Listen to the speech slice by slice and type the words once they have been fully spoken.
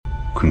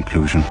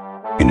conclusion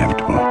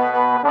inevitable.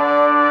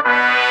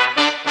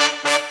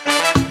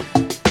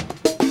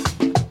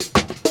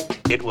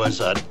 It was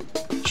a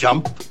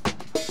jump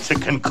to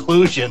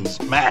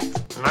conclusions, Matt.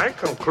 My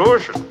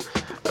conclusion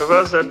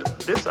was that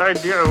this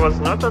idea was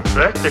not a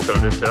practical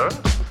deterrent.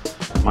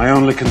 My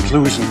only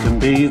conclusion can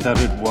be that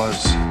it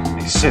was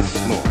a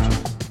Sith Lord.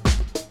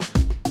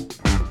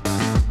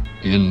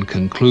 In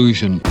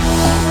conclusion.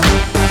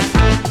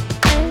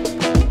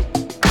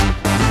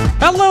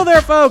 Hello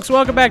there, folks.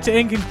 Welcome back to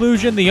In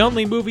Conclusion, the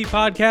only movie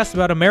podcast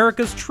about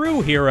America's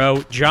true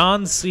hero,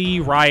 John C.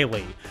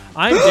 Reilly.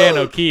 I'm Dan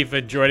O'Keefe,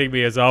 and joining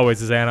me as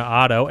always is Anna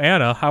Otto.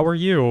 Anna, how are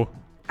you?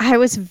 I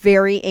was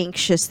very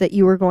anxious that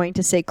you were going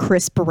to say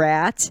Chris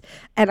Pratt,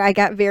 and I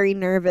got very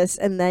nervous,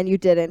 and then you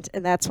didn't,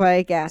 and that's why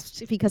I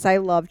gasped, because I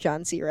love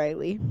John C.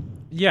 Reilly.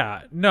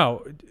 Yeah,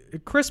 no,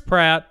 Chris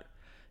Pratt,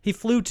 he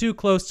flew too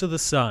close to the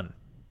sun.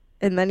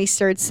 And then he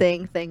started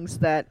saying things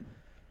that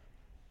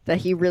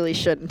he really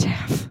shouldn't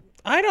have.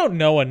 I don't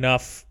know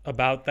enough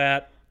about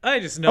that. I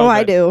just know that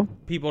I do.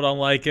 People don't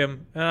like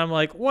him, and I'm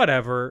like,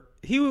 whatever.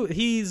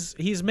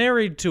 He's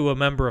married to a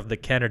member of the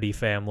Kennedy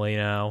family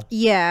now.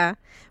 Yeah.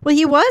 Well,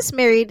 he was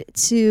married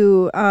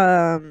to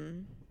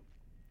Anna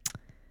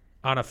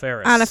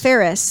Faris. Anna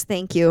Faris.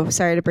 Thank you.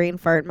 Sorry to brain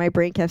fart. My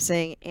brain kept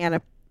saying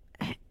Anna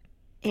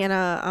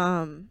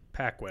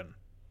Paquin.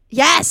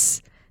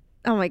 Yes.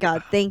 Oh my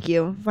God. Thank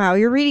you. Wow,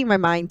 you're reading my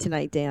mind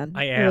tonight, Dan.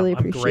 I am. I really I'm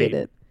appreciate great.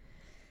 it.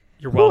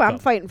 You're welcome. I'm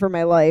fighting for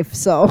my life,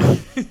 so.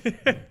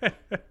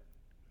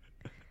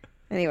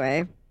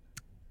 Anyway.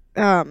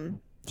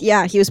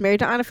 Yeah, he was married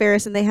to Anna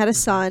Faris, and they had a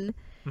son.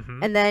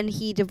 Mm-hmm. And then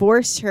he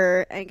divorced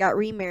her and got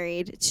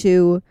remarried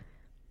to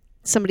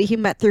somebody he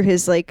met through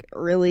his, like,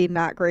 really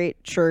not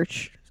great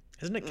church.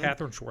 Isn't it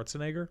Katherine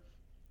Schwarzenegger?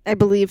 I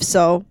believe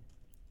so.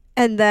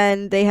 And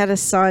then they had a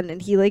son,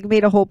 and he, like,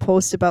 made a whole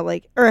post about,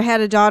 like, or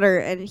had a daughter,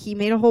 and he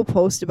made a whole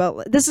post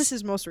about, this is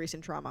his most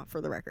recent trauma,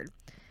 for the record.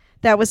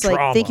 That was like,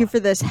 Trauma. thank you for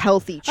this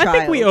healthy child. I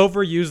think we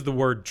overuse the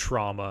word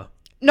trauma.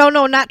 No,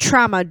 not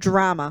trauma,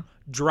 drama.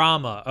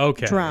 Drama.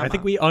 Okay. Drama. I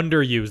think we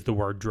underuse the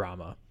word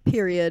drama.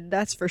 Period.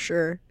 That's for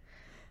sure.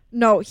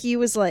 No, he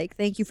was like,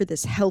 thank you for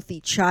this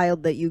healthy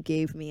child that you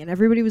gave me. And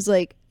everybody was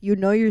like, you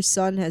know your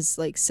son has,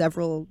 like,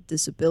 several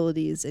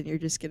disabilities, and you're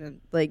just going to,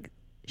 like,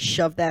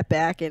 shove that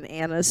back in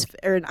Anna's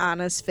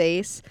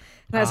face.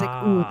 And I was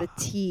like, ooh, the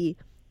tea.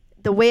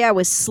 The way I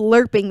was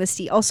slurping this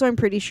tea. Also, I'm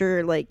pretty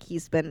sure, like,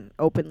 he's been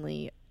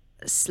openly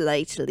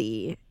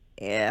slightly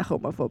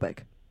homophobic.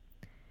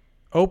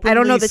 Openly, I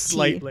don't know the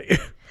slightly. tea.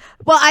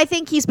 Well, I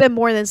think he's been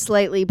more than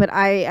slightly, but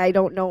I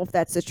don't know if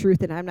that's the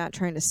truth, and I'm not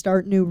trying to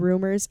start new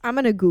rumors. I'm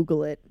going to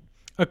Google it.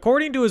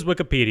 According to his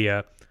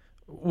Wikipedia,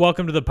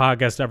 welcome to the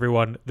podcast,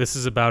 everyone. This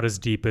is about as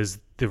deep as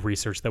the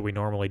research that we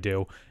normally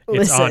do.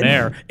 It's Listen. on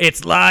air.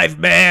 It's live,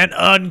 man.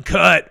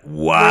 Uncut.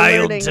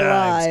 Wild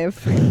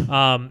times.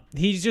 Live.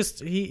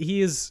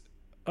 He is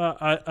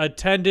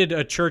attended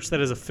a church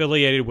that is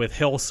affiliated with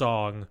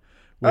Hillsong,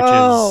 which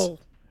is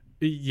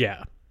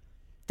yeah.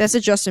 That's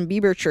a Justin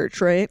Bieber church,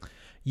 right?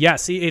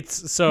 Yes,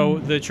 it's so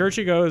the church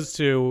he goes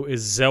to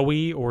is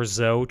Zoe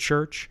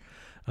Church,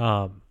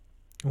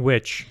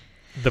 which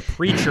the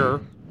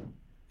preacher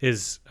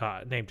is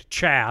named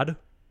Chad.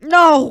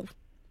 No.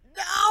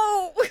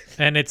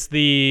 And it's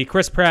the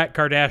Chris Pratt,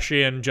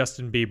 Kardashian,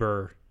 Justin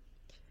Bieber.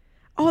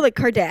 Oh, the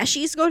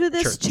Kardashians go to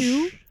this church.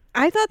 too?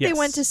 I thought they Yes.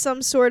 went to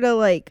some sort of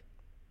like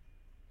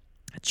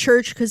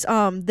church because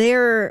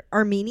they're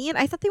Armenian.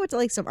 I thought they went to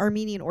like some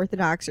Armenian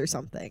Orthodox or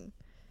something.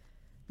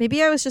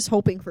 Maybe I was just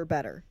hoping for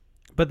better.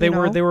 But they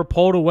were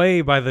pulled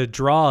away by the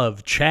draw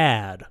of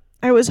Chad.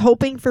 I was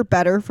hoping for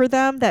better for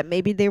them, that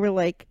maybe they were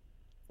like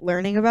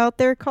learning about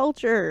their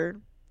culture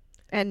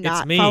and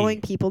not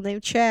following people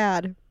named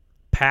Chad.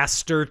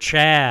 Pastor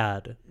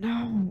Chad.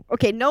 No.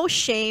 Okay, no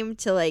shame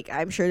to, like,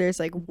 I'm sure there's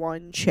like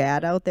one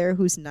Chad out there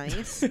who's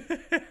nice.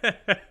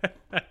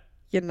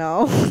 You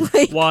know?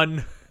 Like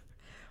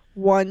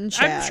one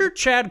Chad. I'm sure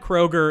Chad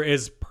Kroger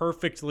is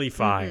perfectly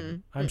fine.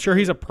 Mm-hmm. I'm sure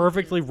he's a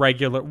perfectly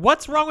regular.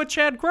 What's wrong with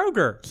Chad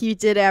Kroger? He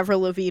did Avril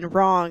Lavigne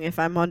wrong, if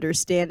I'm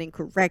understanding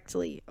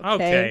correctly.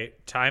 Okay,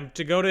 time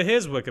to go to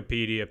his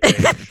Wikipedia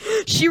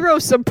page. She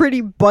wrote some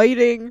pretty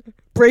biting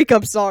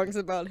breakup songs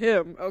about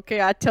him.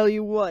 Okay, I tell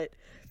you what.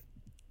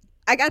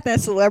 I got that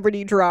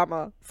celebrity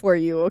drama for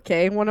you,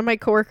 okay? One of my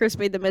coworkers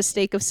made the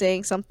mistake of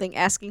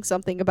asking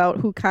something about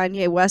who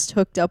Kanye West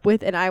hooked up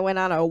with, and I went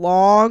on a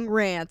long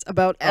rant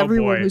about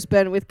everyone who's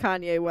been with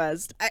Kanye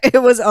West.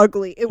 It was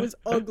ugly. It was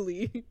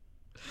ugly.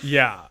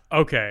 Yeah,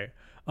 okay.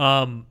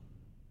 I'm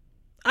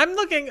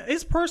looking,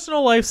 his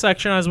personal life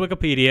section on his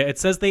Wikipedia, it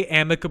says they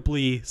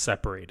amicably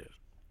separated.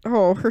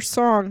 Oh, her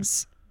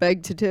songs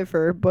beg to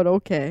differ, but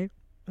okay.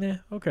 Yeah,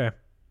 okay.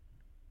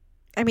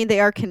 I mean, they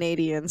are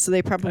Canadian, so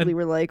they probably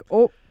were like,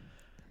 oh.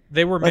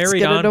 They were let's married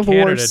get a on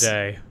divorce.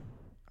 Canada Day.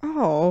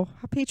 Oh,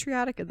 how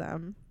patriotic of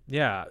them.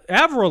 Yeah.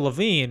 Avril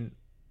Lavigne,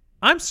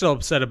 I'm still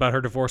upset about her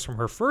divorce from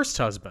her first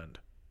husband.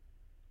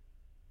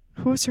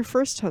 Who was her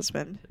first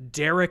husband?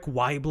 Derek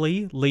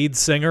Whibley, lead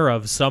singer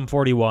of Sum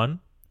 41.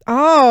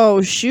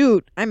 Oh,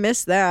 shoot. I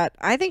missed that.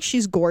 I think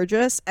she's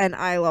gorgeous, and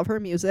I love her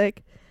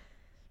music.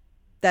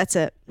 That's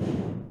it.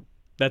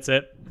 That's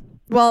it.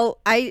 Well,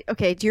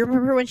 okay, do you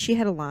remember when she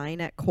had a line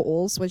at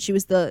Kohl's, when she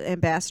was the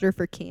ambassador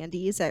for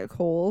candies at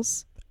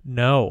Kohl's?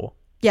 No.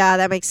 Yeah,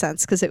 that makes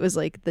sense, because it was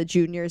like the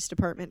juniors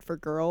department for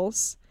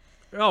girls.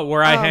 Oh,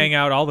 where I hang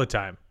out all the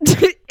time.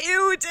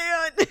 Ew,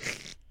 Dan.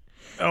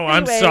 Oh,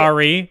 I'm Anyway.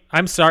 sorry.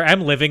 I'm sorry.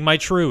 I'm living my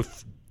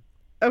truth.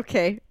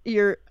 Okay,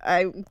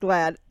 I'm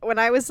glad. When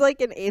I was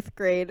like in 8th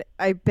grade,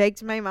 I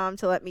begged my mom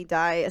to let me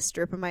dye a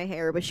strip of my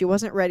hair, but she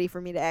wasn't ready for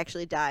me to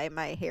actually dye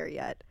my hair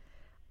yet,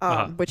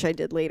 which I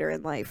did later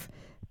in life.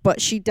 But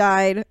she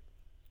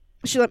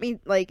let me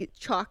like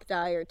chalk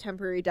dye or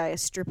temporary dye a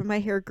strip of my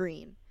hair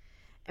green.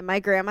 And my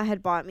grandma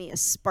had bought me a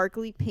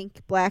sparkly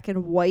pink, black,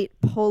 and white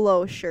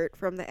polo shirt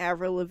from the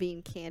Avril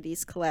Lavigne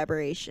Candies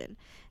collaboration.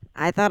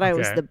 I thought I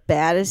was Okay. the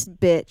baddest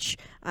bitch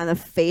on the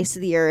face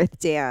of the earth,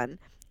 Dan.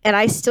 And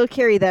I still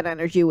carry that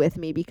energy with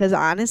me because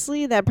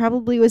honestly, that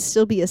probably would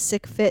still be a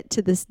sick fit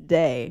to this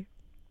day.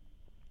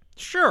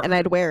 Sure. And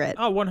I'd wear it.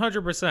 Oh,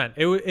 100%.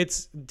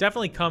 It's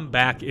definitely come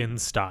back in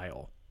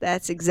style.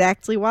 That's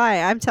exactly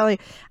why. I'm telling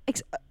you.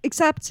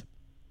 Except,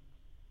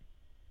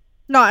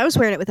 no, I was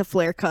wearing it with a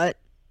flare cut.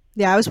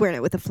 Yeah, I was wearing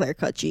it with a flare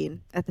cut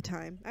jean at the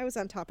time. I was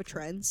on top of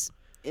trends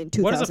in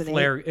 2008. What is a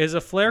flare? Is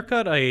a flare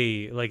cut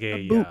a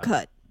boot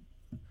cut?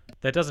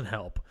 That doesn't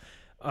help.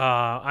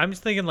 I'm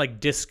just thinking like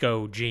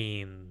disco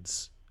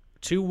jeans.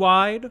 Too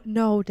wide?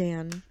 No,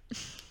 Dan.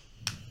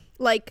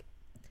 Like,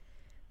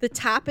 the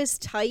top is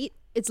tight.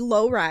 It's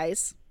low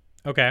rise.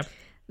 Okay.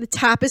 The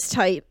top is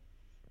tight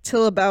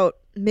till about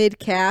mid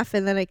calf,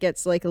 and then it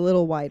gets like a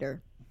little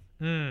wider.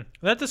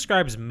 That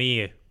describes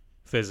me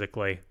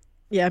physically.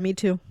 Yeah, me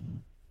too.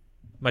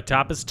 My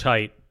top is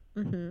tight.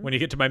 When you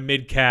get to my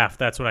mid calf,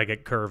 that's when I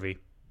get curvy.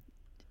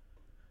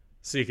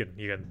 So you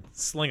can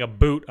sling a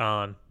boot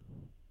on.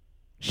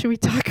 Should we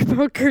talk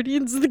about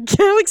Guardians of the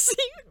Galaxy?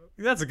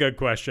 That's a good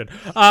question.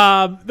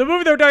 The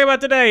movie that we're talking about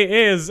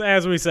today is,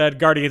 as we said,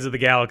 Guardians of the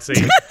Galaxy.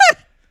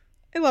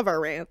 I love our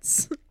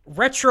rants.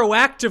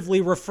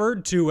 Retroactively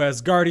referred to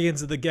as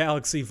Guardians of the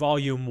Galaxy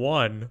Volume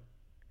 1,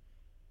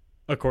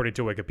 according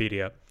to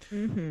Wikipedia.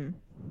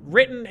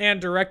 Written and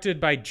directed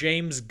by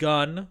James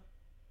Gunn.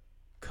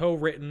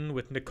 Co-written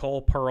with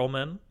Nicole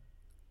Perlman,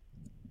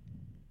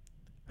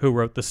 who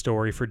wrote the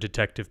story for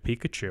Detective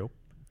Pikachu.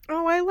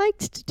 Oh, I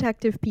liked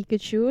Detective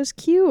Pikachu. It was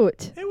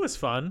cute. It was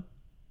fun.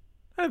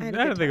 I had a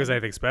don't good think it was time.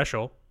 anything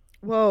special.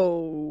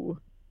 Whoa.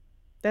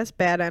 That's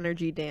bad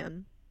energy,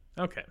 Dan.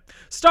 Okay.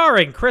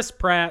 Starring Chris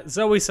Pratt,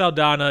 Zoe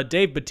Saldana,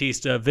 Dave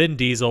Bautista, Vin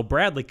Diesel,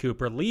 Bradley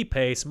Cooper, Lee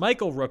Pace,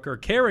 Michael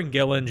Rooker, Karen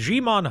Gillan,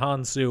 Jimon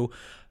Hansu,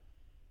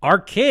 our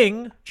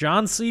king,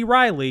 John C.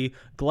 Reilly,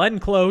 Glenn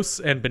Close,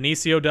 and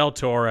Benicio del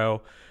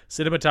Toro.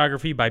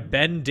 Cinematography by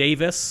Ben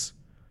Davis.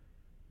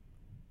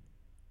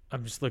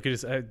 I'm just looking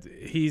at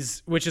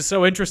his, which is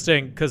so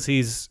interesting because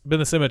he's been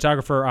the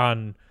cinematographer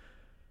on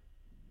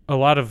a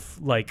lot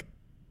of like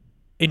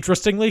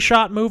interestingly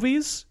shot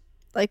movies.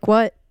 Like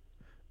what?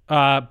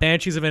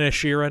 Banshees of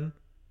Inisherin.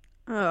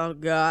 Oh,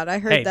 God. I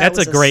heard Hey, that that's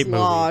was a great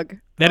slog.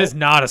 movie. That is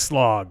not a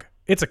slog.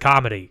 It's a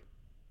comedy.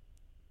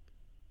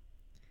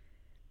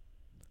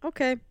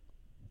 Okay.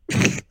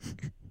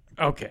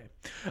 Okay.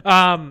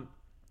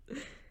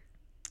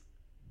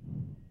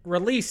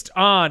 Released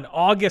on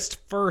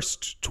August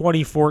 1st,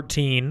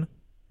 2014.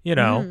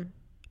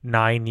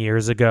 9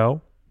 years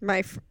ago.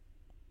 I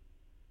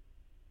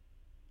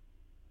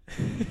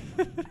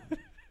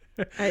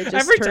just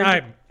Every turned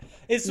time.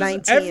 It's just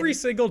 19. every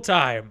single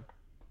time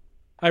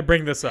I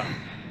bring this up.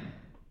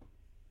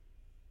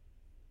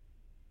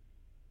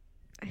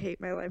 I hate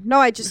my life. No,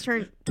 I just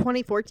turned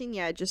 2014.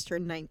 Yeah, I just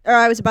turned 9. Or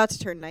I was about to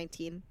turn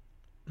 19.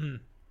 I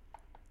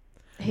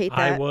hate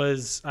that.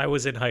 I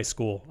was in high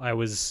school. I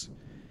was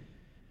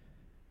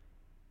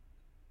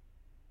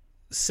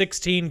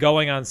 16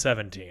 going on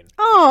 17.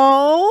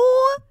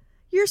 Oh,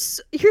 your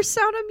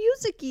Sound of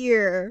Music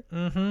year.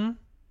 Mm-hmm.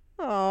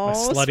 Oh, My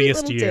sweet sluttiest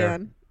little year.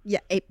 Dan. Yeah,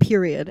 a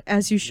period,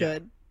 as you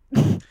should.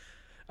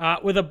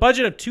 With a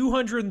budget of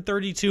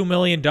 $232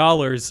 million,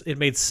 it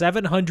made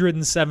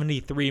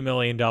 $773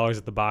 million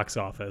at the box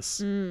office.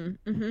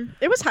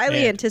 It was highly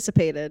Man.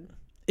 anticipated.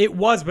 It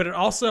was, but it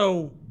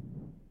also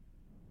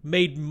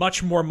made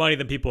much more money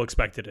than people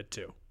expected it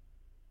to.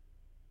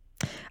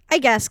 I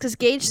guess, because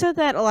Gage said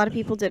that a lot of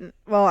people didn't.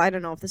 Well, I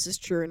don't know if this is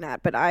true or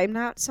not, but I'm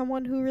not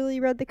someone who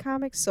really read the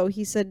comics, so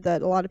he said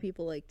that a lot of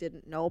people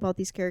didn't know about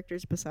these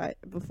characters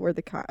before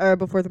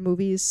the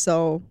movies.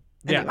 So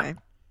Yeah. anyway,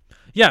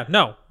 Yeah,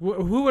 no.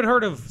 Who had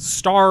heard of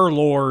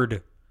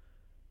Star-Lord?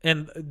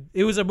 And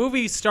it was a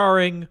movie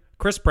starring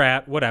Chris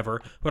Pratt,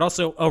 whatever, but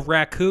also a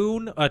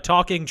raccoon, a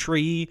talking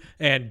tree,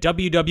 and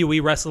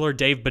WWE wrestler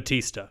Dave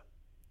Bautista.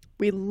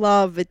 we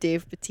love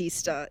Dave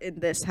Bautista in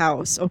this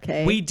house.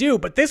 Okay, We do,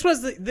 but this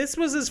was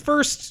his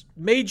first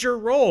major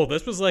role.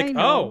 This was like, I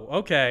know. oh,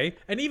 okay.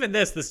 And even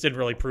this didn't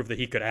really prove that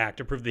he could act.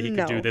 It proved that he could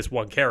No. do this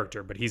one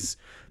character, but he's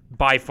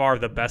by far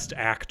the best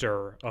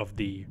actor of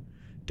the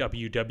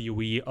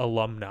WWE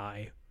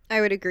alumni.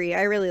 I would agree.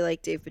 I really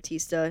like Dave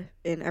Bautista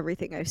in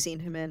everything I've seen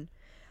him in.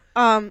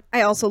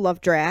 I also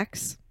love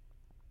Drax,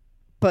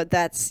 but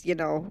that's,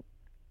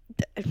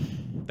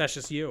 That's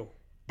just you.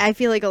 I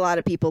feel like a lot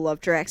of people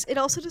love Drax. It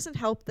also doesn't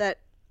help that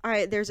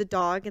there's a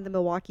dog in the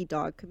Milwaukee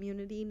dog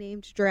community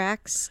named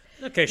Drax.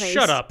 Okay,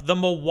 shut up. The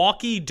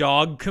Milwaukee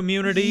dog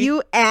community?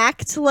 You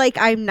act like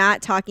I'm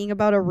not talking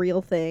about a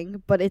real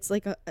thing, but it's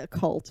like a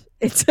cult.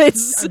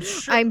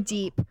 I'm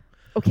deep.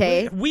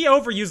 Okay. We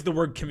overuse the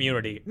word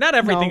community. Not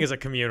everything No. is a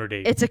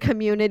community. It's a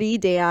community,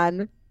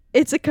 Dan.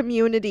 It's a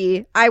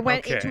community. I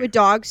went into a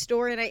dog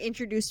store and I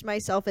introduced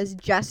myself as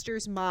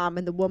Jester's mom,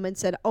 and the woman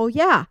said, "Oh,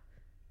 yeah."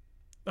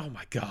 Oh,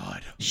 my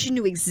God. She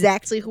knew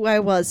exactly who I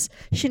was.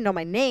 She didn't know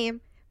my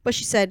name, but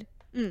she said,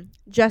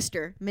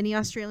 Jester, mini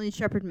Australian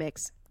Shepherd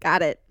mix.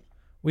 Got it.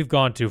 We've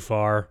gone too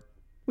far.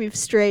 We've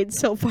strayed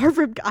so far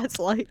from God's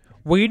light.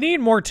 We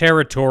need more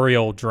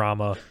territorial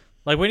drama.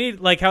 Like, we need,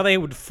 like, how they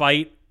would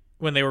fight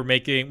when they were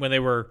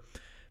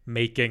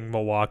making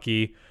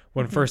Milwaukee,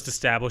 when first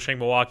establishing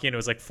Milwaukee, and it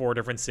was like 4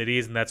 different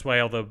cities, and that's why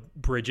all the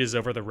bridges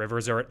over the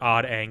rivers are at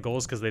odd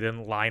angles, because they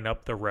didn't line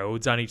up the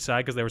roads on each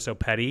side because they were so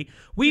petty.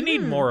 We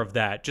need more of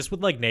that, just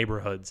with like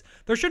neighborhoods.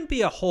 There shouldn't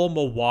be a whole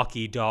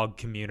Milwaukee dog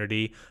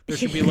community. There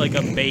should be like a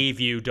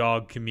Bayview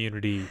dog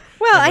community.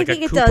 Well, and like I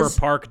think a it Cooper does.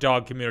 Park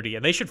dog community,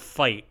 and they should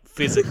fight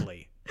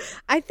physically.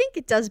 I think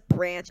it does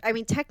branch. I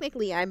mean,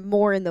 technically, I'm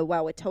more in the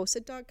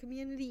Wauwatosa dog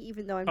community,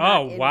 even though I'm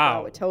not in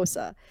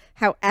Wauwatosa.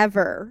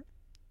 However,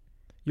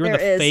 You're in the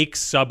there is- fake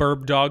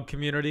suburb dog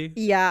community?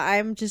 yeah,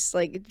 I'm just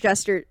like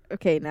Jester.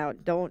 Okay, now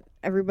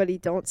everybody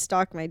don't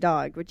stalk my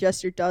dog, but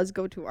Jester does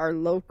go to our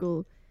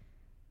local,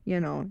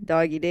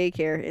 doggy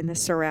daycare in the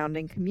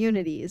surrounding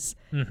communities.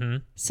 Mm-hmm.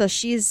 So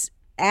she's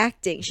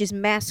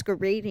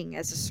masquerading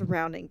as a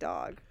surrounding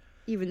dog,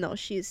 even though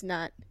she's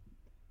not.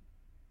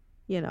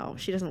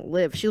 She doesn't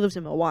live. She lives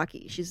in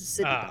Milwaukee. She's a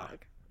city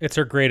dog. It's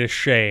her greatest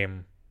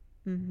shame.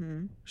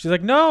 Mm-hmm. She's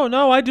like,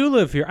 no, I do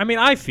live here. I mean,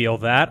 I feel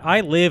that.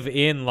 I live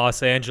in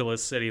Los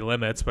Angeles city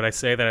limits, but I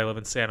say that I live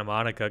in Santa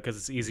Monica because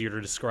it's easier to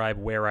describe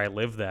where I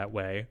live that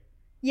way.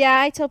 Yeah,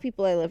 I tell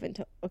people I live in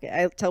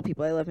I tell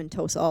people I live in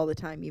Tosa all the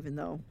time, even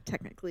though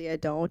technically I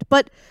don't.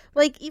 But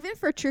like, even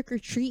for trick or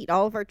treat,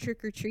 all of our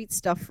trick or treat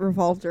stuff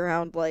revolved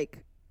around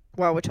like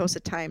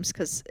Wauwatosa times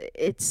because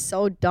it's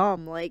so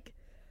dumb. Like,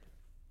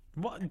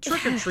 Well,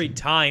 trick or treat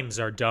times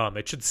are dumb.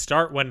 It should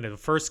start when the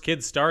first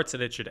kid starts,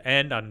 and it should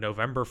end on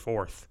November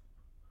 4th.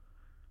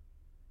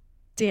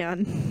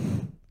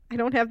 Dan, I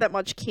don't have that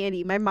much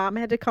candy. My mom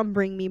had to come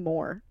bring me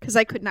more because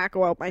I could not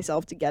go out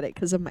myself to get it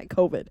because of my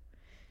COVID.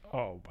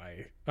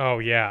 Oh,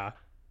 yeah.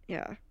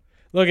 Yeah.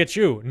 Look at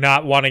you,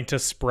 not wanting to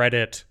spread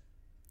it.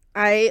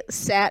 I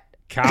sat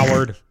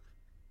Coward.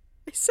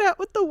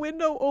 with the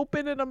window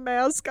open and a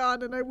mask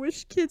on, and I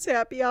wish kids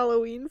happy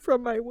Halloween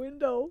from my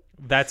window.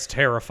 That's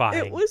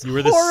terrifying. It was You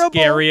were horrible.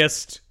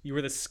 You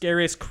were the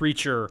scariest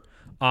creature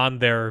on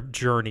their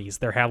journeys,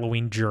 their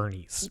Halloween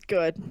journeys.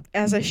 Good,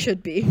 as I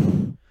should be.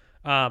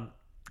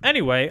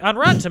 Anyway, on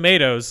Rotten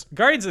Tomatoes,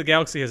 Guardians of the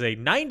Galaxy has a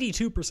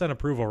 92%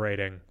 approval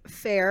rating.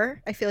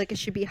 Fair. I feel like it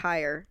should be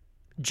higher.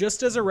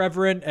 Just as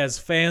irreverent as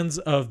fans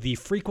of the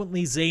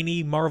frequently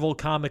zany Marvel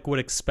comic would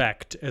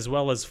expect, as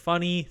well as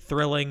funny,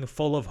 thrilling,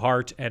 full of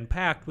heart, and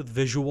packed with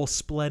visual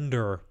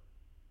splendor.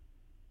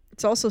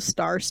 It's also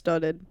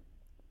star-studded.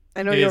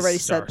 I know It you is already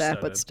said that,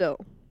 star-studded. but still.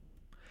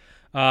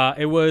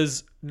 It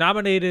was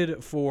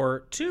nominated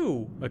for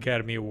 2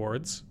 Academy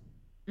Awards.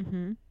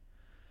 Mm-hmm.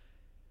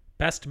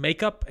 Best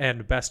Makeup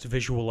and Best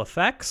Visual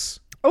Effects.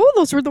 Oh,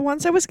 those were the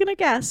ones I was going to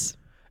guess.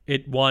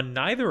 It won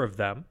neither of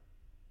them.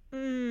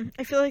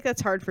 I feel like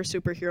that's hard for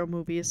superhero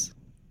movies.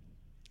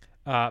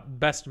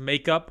 Best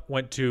Makeup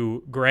went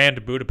to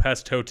Grand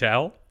Budapest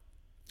Hotel.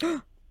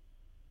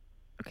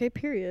 Okay,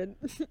 period.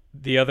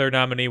 The other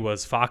nominee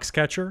was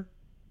Foxcatcher.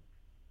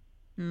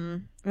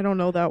 I don't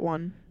know that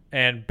one.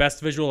 And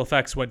Best Visual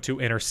Effects went to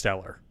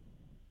Interstellar.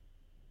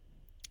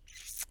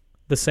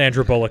 The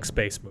Sandra Bullock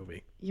space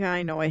movie. Yeah,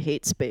 I know I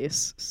hate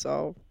space,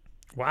 so...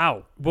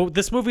 Wow. Well,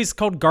 this movie's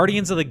called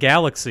Guardians of the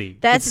Galaxy.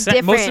 That's Most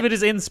different. of it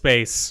is in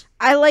space.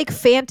 I like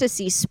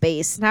fantasy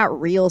space, not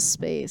real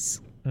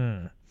space.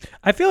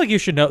 I feel like you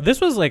should know,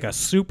 this was like a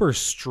super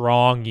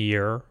strong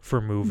year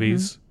for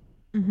movies.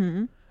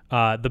 Mm-hmm.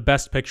 The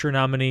Best Picture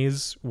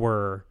nominees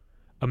were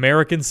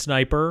American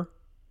Sniper.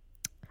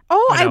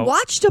 Oh, You I know-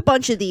 watched a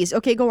bunch of these.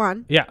 Okay, go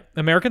on. Yeah,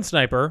 American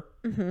Sniper.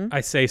 Mm-hmm. I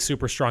say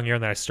super strong year,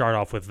 and then I start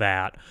off with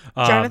that.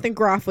 Jonathan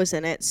Groff was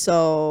in it,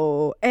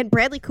 so... And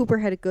Bradley Cooper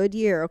had a good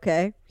year,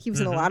 okay? He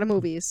was in a lot of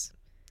movies.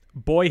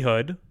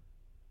 Boyhood,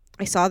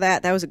 I saw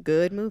that. That was a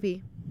good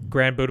movie.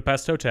 Grand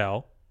Budapest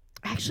Hotel,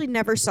 I actually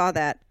never saw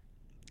that.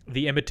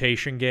 The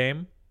Imitation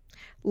Game,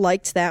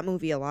 Liked that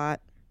movie a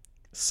lot.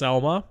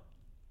 Selma,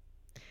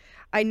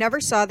 I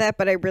never saw that,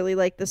 but I really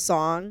like the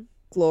song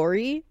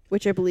Glory,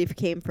 which I believe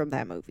came from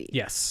that movie.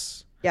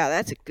 yes. Yeah,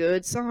 that's a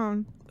good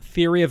song.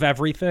 Theory of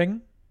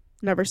Everything,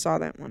 Never saw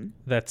that one.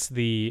 that's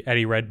the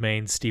Eddie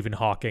Redmayne, Stephen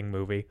Hawking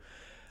movie.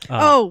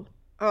 Oh,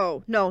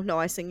 no,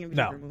 I sing in a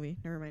No. different movie.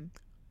 Never mind.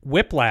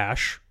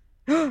 Whiplash,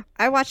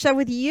 I watched that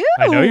with you.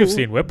 I know you've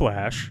seen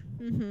Whiplash.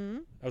 Mm-hmm.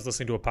 I was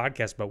listening to a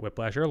podcast about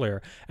Whiplash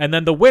earlier. And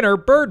then the winner,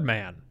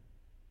 Birdman.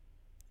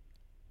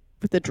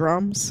 With the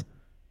drums.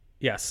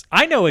 Yes.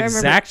 I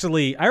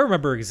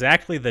remember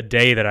exactly the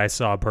day that I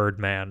saw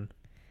Birdman.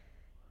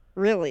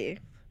 Really?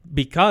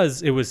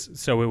 Because it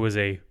was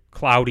a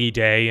cloudy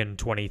day in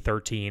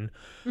 2013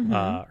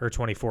 or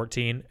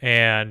 2014.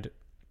 And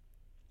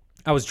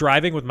I was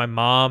driving with my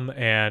mom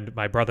and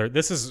my brother.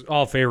 This is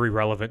all very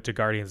relevant to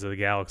Guardians of the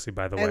Galaxy,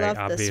 by the way, I love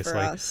obviously. this for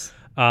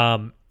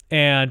us.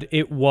 And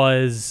it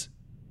was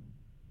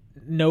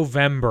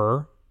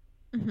November,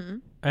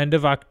 end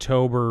of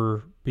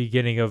October,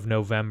 beginning of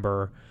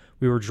November.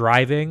 We were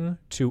driving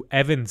to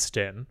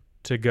Evanston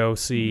to go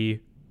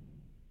see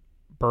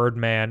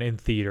Birdman in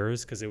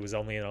theaters because it was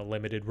only in a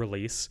limited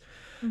release.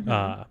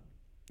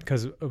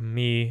 Because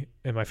me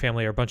and my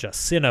family are a bunch of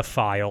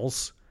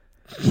cinephiles.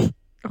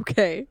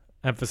 Okay.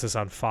 Emphasis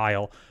on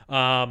file.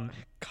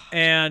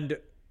 And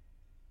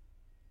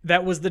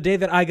that was the day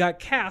that I got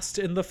cast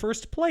in the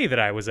first play that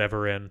I was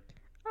ever in.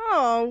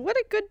 Oh, what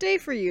a good day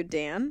for you,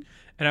 Dan.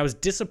 And I was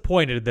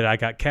disappointed that I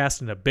got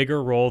cast in a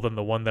bigger role than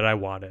the one that I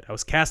wanted. I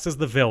was cast as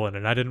the villain,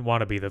 and I didn't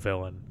want to be the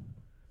villain.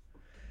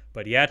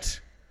 But yet,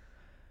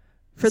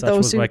 such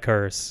was my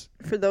curse.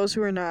 For those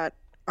who are not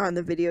on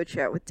the video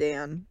chat with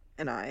Dan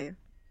and I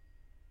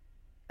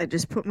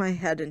just put my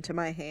head into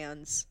my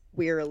hands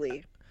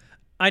wearily.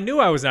 I knew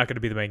I was not going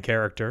to be the main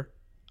character,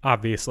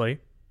 obviously.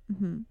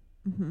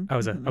 I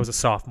was a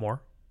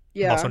sophomore.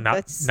 Yeah, I'm also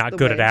that's not the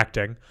good way. at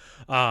acting.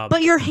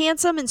 But you're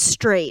handsome and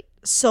straight,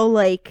 so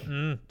like...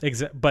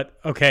 But,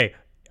 okay,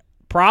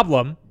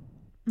 problem,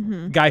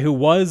 guy who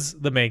was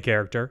the main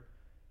character,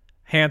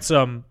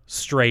 handsome,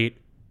 straight,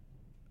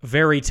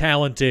 very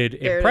talented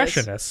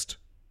impressionist.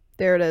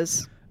 There it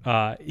is.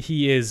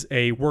 He is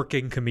a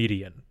working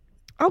comedian.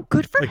 Oh,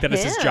 good for him. Like, that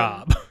is his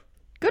job.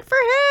 Good for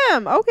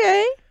him.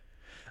 Okay.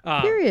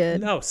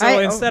 Period. No, so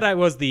instead I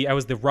was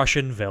the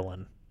Russian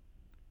villain.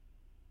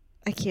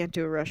 I can't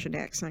do a Russian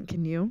accent,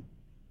 can you?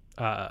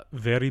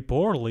 Very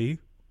poorly.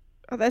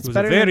 Oh, that's It was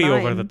better very than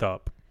mine. over the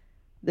top.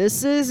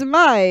 This is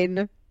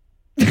mine.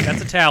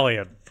 That's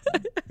Italian.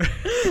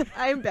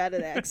 I'm bad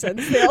at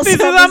accents. They all This is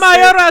sound the my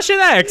same. Russian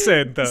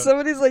accent.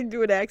 Somebody's like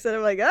doing an accent.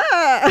 I'm like,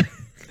 ah.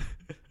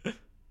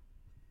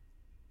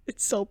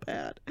 It's so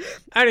bad.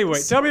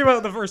 Anyway, tell me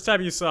about the first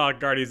time you saw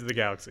Guardians of the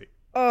Galaxy.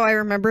 Oh, I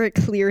remember it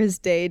clear as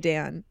day,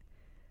 Dan.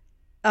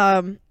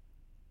 I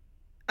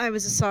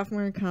was a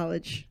sophomore in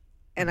college,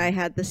 and I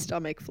had the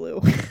stomach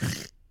flu.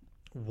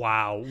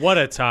 Wow, what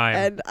a time.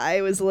 And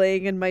I was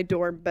laying in my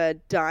dorm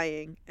bed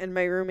dying, and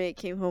my roommate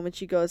came home and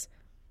she goes,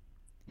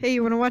 "Hey,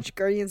 you want to watch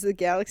Guardians of the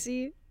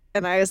Galaxy?"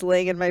 And I was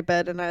laying in my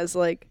bed and I was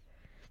like,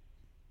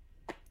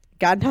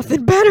 got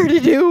nothing better to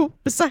do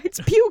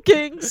besides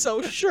puking,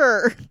 so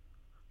sure.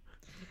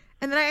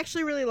 And then I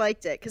actually really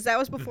liked it because that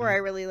was before I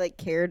really like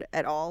cared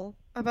at all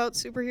about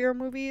superhero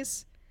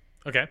movies.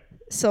 Okay.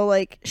 So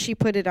like she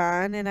put it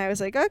on and I was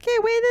like, okay,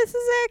 wait, this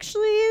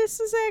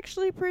is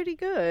actually pretty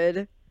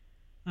good.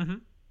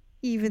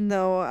 Even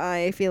though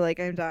I feel like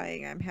I'm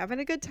dying, I'm having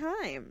a good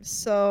time.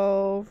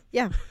 So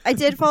yeah, I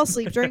did fall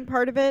asleep during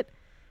part of it,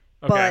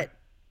 Okay.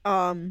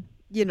 but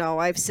you know,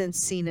 I've since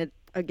seen it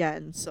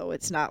again, so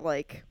it's not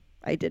like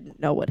I didn't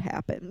know what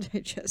happened. I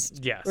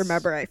just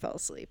remember I fell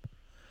asleep.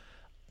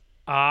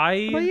 How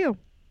about you?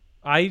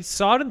 I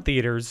saw it in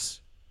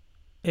theaters.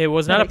 It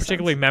was not a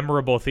particularly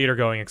memorable theater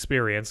going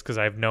experience because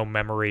I have no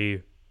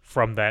memory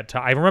from that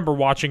time. I remember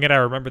watching it. I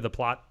remember the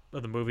plot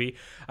of the movie.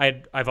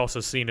 I've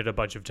also seen it a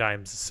bunch of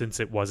times since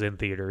it was in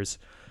theaters.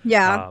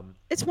 Yeah,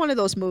 it's one of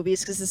those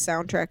movies because the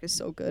soundtrack is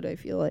so good, I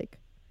feel like.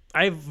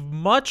 I have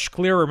much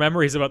clearer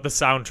memories about the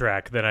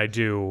soundtrack than I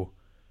do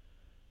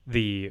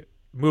the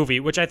movie,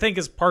 which I think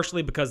is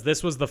partially because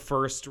this was the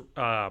first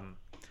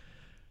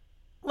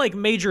like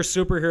major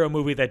superhero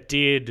movie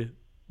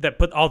that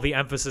put all the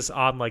emphasis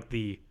on like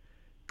the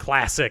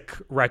classic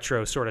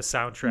retro sort of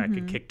soundtrack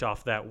and kicked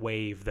off that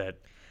wave that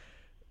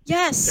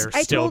they're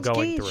still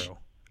going through.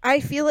 I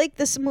feel like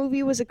this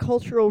movie was a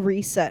cultural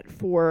reset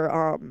for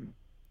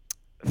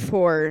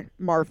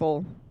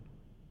Marvel.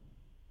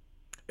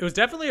 It was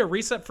definitely a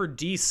reset for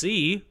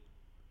DC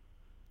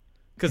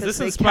because this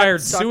they inspired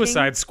kept sucking.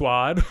 Suicide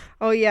Squad.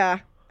 Oh yeah,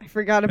 I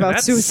forgot about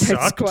that Suicide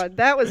sucked. Squad.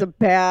 That was a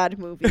bad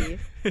movie.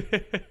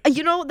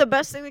 You know, the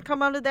best thing that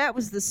come out of that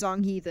was the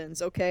song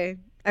 "Heathens." Okay,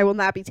 I will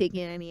not be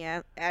taking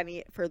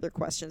any further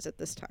questions at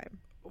this time.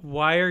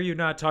 Why are you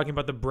not talking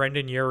about the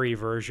Brendan Urie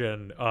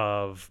version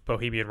of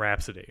Bohemian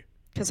Rhapsody?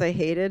 Because I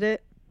hated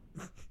it.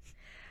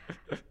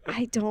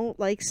 I don't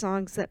like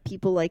songs that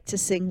people like to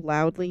sing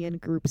loudly in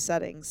group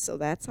settings, so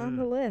that's on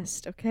the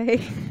list,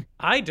 okay?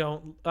 I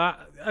don't.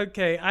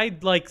 Okay, I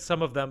like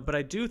some of them, but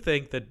I do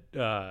think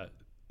that,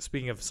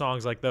 speaking of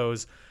songs like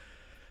those,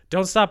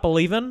 Don't Stop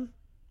Believin',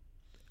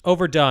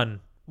 overdone.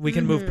 We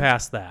can move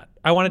past that.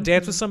 I want to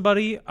dance with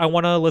somebody. I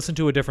want to listen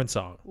to a different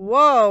song.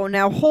 Whoa,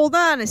 now hold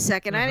on a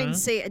second. I didn't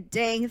say a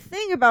dang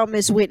thing about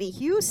Miss Whitney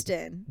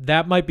Houston.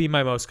 That might be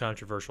my most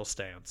controversial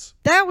stance.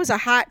 That was a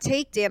hot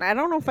take, Dan. I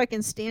don't know if I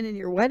can stand in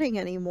your wedding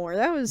anymore.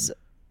 That was,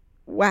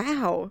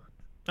 wow.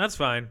 That's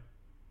fine.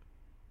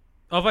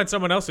 I'll find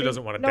someone else who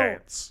doesn't want to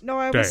dance. No,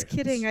 I was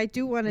kidding. I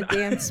do want to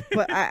dance,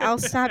 but I'll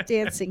stop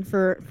dancing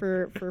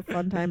for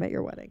fun time at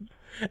your wedding.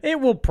 It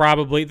will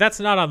probably. That's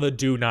not on the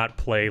do not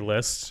play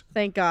list.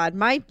 Thank God.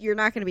 You're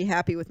not going to be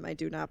happy with my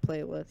do not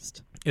play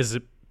list. Is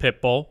it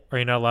Pitbull? Are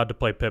you not allowed to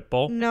play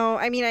Pitbull? No,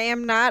 I mean, I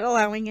am not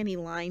allowing any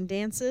line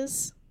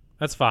dances.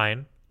 That's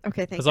fine.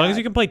 Okay, thank God. As long as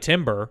you can play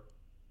Timber.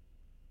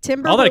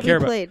 Timber All that I will care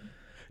be about- played.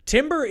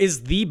 Timber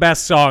is the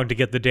best song to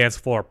get the dance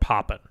floor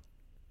popping.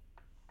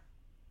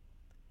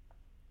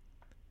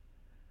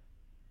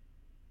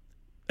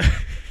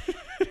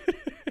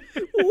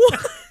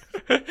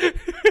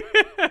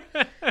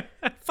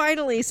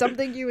 Finally,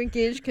 something you and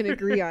Gage can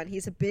agree on.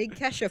 He's a big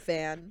Kesha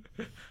fan.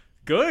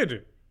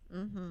 Good.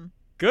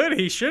 Good.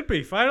 He should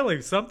be.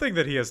 Finally, something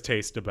that he has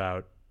taste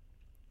about.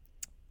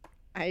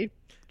 I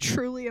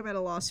truly am at a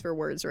loss for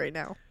words right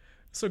now.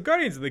 So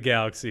Guardians of the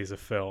Galaxy is a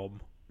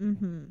film.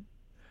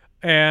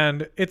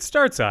 And it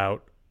starts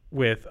out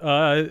with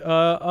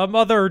a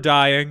mother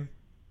dying.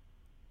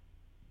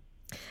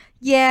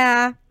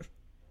 Yeah.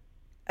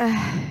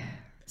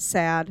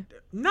 Sad.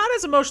 Not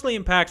as emotionally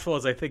impactful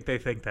as I think they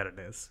think that it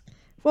is.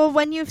 Well,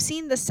 when you've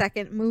seen the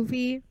second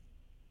movie,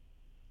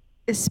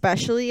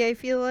 especially, I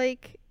feel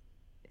like...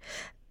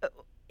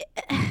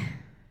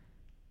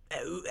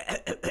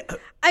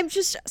 I'm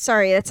just...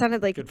 Sorry, that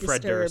sounded like Good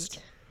Fred disturbed.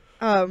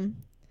 Durst.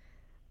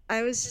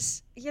 I was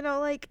just,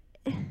 like...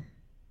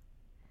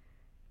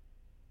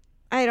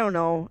 I don't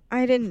know.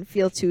 I didn't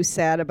feel too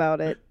sad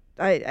about it.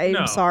 I'm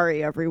No.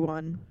 sorry,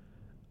 everyone.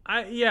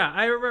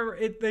 I remember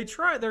it.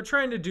 They're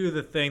trying to do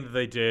the thing that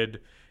they did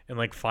in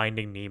like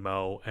Finding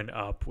Nemo and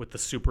Up with the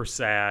super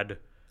sad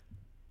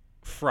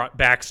front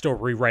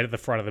backstory right at the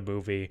front of the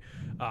movie,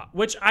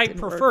 which I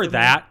Didn't work prefer for me.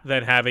 that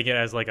than having it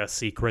as like a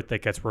secret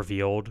that gets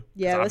revealed. 'Cause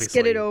Yeah, let's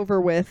get it obviously, over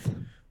with.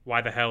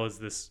 Why the hell is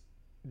this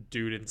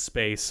dude in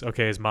space?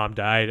 Okay, his mom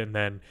died, and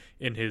then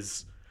in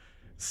his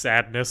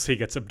sadness, he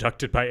gets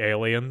abducted by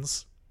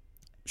aliens.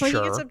 But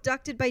Sure, he gets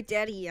abducted by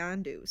Daddy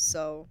Yondu,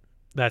 so...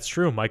 that's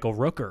true. Michael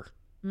Rooker.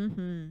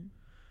 Mm-hmm.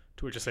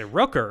 To which I say,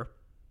 Rooker.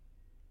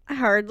 I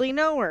hardly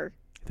know her.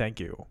 Thank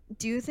you.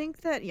 Do you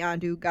think that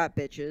Yondu got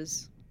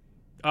bitches?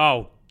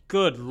 Oh,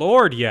 good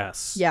Lord,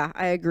 yes. Yeah,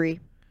 I agree.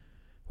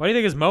 Why do you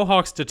think his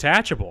mohawk's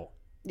detachable?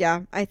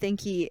 Yeah, I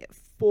think he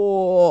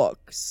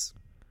fucks.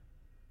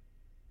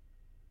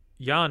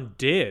 Jan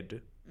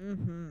did.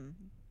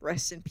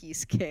 Rest in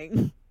peace,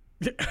 King.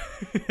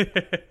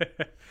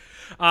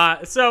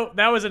 So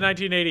that was in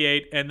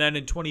 1988, and then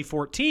in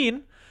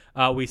 2014,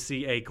 we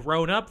see a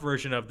grown-up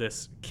version of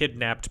this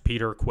kidnapped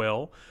Peter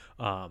Quill,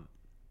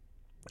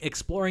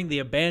 exploring the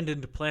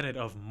abandoned planet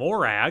of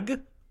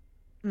Morag,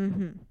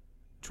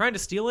 trying to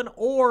steal an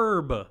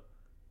orb.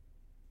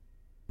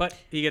 But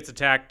he gets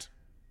attacked,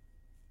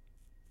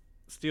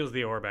 steals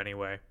the orb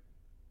anyway.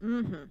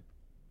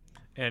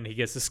 And he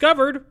gets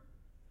discovered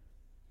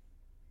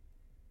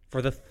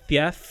for the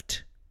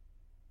theft.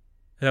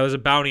 And that was a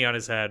bounty on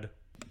his head.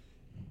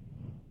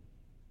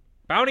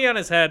 Bounty on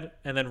his head,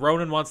 and then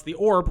Ronan wants the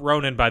orb.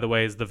 Ronan, by the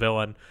way, is the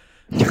villain.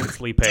 It's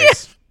Lee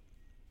Pace.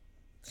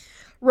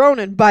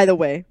 Ronan, by the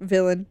way,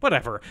 villain.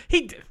 Whatever.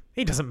 He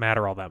doesn't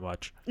matter all that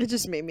much. It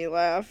just made me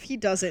laugh. He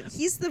doesn't.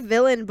 He's the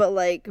villain, but,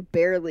 like,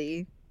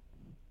 barely.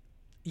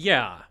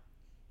 Yeah.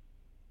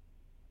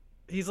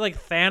 He's like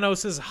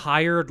Thanos'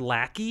 hired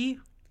lackey.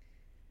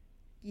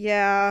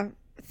 Yeah.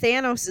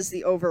 Thanos is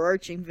the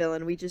overarching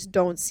villain. We just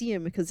don't see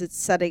him because it's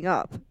setting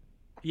up.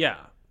 Yeah.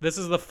 This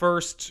is the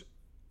first...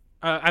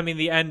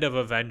 the end of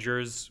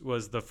Avengers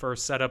was the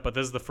first setup, but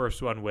this is the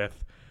first one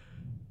with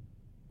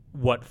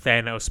what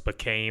Thanos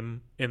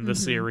became in the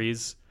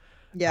series.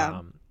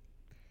 Yeah.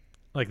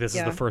 This is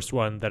Yeah. the first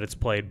one that it's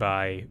played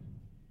by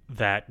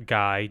that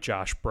guy,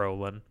 Josh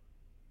Brolin.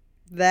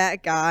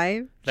 That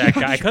guy. That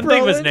guy. I couldn't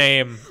think of his Brolin?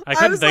 name. I I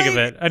couldn't was think of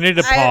like- it. I needed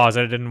to pause.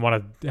 I didn't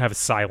want to have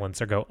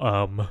silence or go,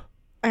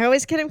 I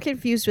always get him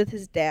confused with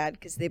his dad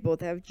because they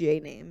both have J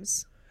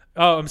names.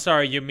 Oh, I'm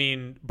sorry. You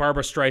mean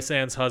Barbara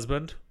Streisand's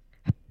husband?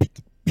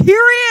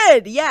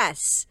 Period.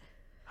 Yes.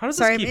 How does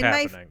Sorry, this keep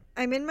happening?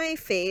 I'm in my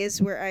phase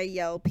where I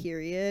yell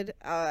period.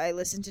 I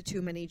listen to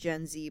too many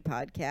Gen Z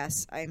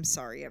podcasts. I'm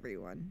sorry,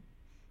 everyone.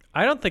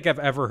 I don't think I've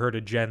ever heard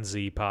a Gen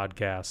Z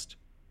podcast.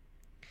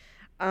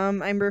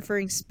 I'm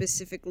referring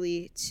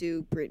specifically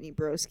to Brittany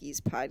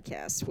Broski's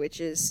podcast, which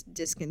is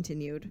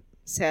discontinued.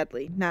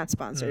 Sadly, not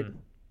sponsored.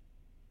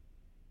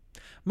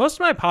 Most of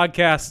my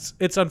podcasts,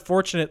 it's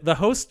unfortunate, the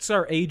hosts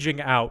are aging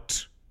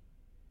out.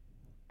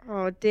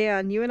 Oh,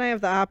 Dan, you and I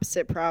have the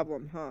opposite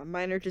problem, huh?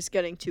 Mine are just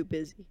getting too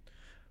busy.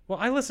 Well,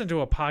 I listened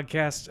to a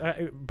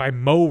podcast by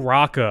Mo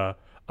Rocca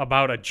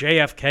about a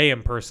JFK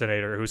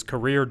impersonator whose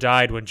career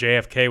died when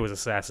JFK was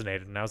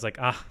assassinated. And I was like,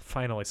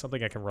 finally,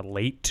 something I can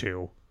relate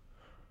to.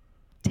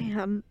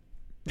 Dan,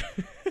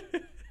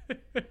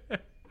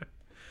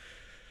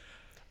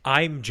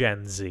 I'm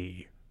Gen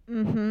Z.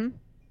 Mm-hmm.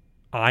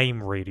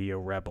 I'm Radio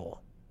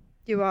Rebel.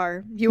 You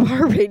are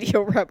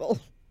Radio Rebel.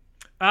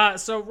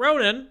 So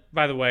Ronan,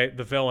 by the way,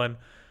 the villain,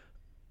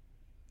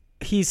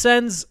 he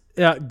sends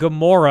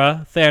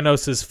Gamora,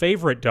 Thanos'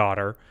 favorite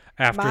daughter,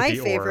 after My the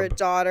orb. favorite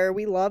daughter.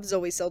 We love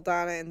Zoe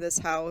Saldana in this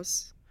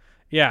house.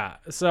 Yeah,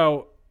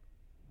 so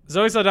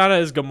Zoe Saldana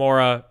is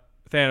Gamora,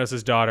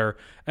 Thanos' daughter,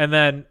 and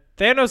then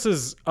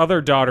Thanos' other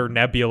daughter,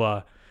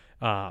 Nebula,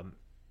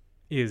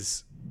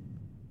 is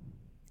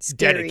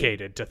Scary.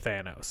 dedicated to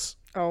Thanos.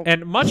 Oh.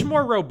 And much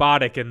more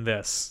robotic in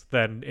this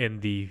than in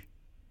the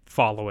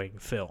following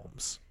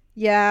films.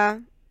 Yeah.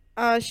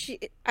 I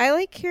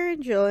like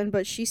Karen Gillan,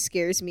 but she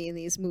scares me in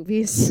these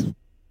movies.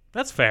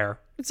 That's fair.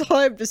 That's all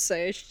I have to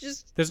say. She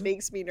just There's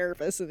makes me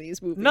nervous in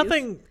these movies.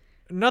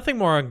 Nothing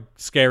more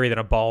scary than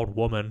a bald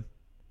woman.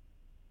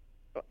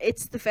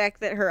 It's the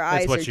fact that her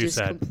eyes what are you just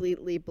said.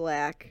 completely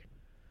black.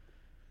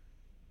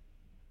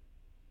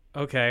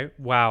 Okay,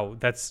 wow,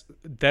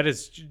 that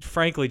is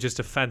frankly just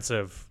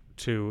offensive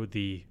to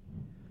the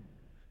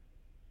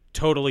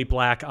totally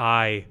black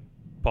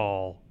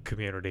eyeball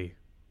community.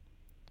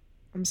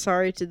 I'm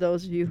sorry to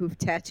those of you who've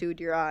tattooed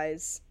your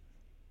eyes.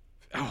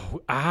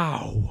 Oh,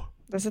 ow.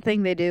 That's the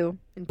thing they do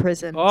in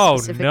prison. Oh,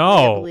 specifically,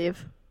 no. I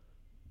believe.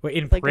 Wait,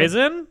 in Like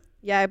prison?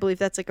 Yeah, I believe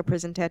that's like a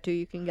prison tattoo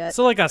you can get.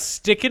 So like a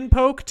stick and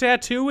poke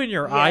tattoo in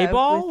your Yeah,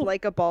 eyeball? with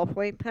like a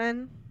ballpoint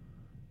pen.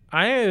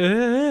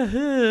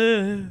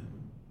 I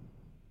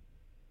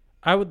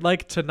would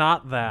like to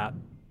not that.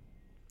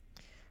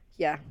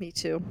 Yeah, me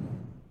too.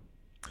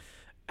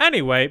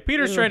 Anyway,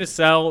 Peter's Ugh. trying to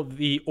sell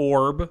the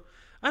orb.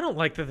 I don't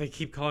like that they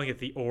keep calling it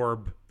the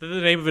orb. The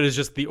name of it is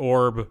just the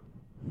orb.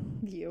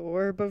 The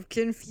orb of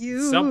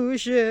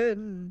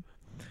confusion.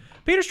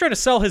 Peter's trying to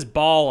sell his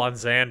ball on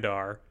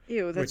Xandar,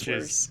 Ew, that's which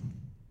worse. is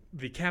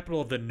the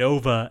capital of the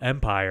Nova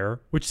Empire,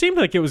 which seemed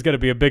like it was going to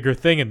be a bigger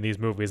thing in these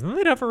movies, and then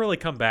they never really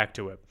come back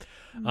to it.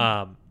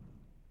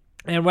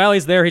 And while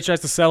he's there, he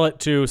tries to sell it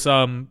to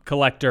some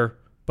collector,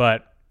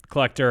 but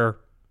collector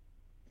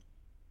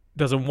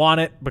doesn't want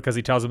it because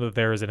he tells him that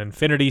there is an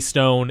infinity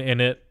stone in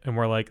it, and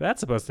we're like, that's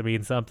supposed to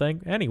mean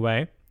something.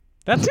 Anyway,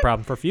 that's a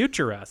problem for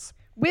future us.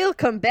 We'll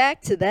come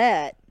back to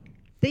that.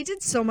 They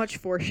did so much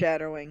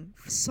foreshadowing.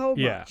 So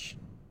Yeah. much.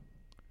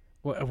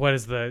 What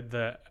is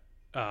the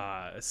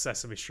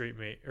Sesame Street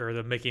meme or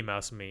the Mickey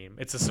Mouse meme?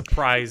 It's a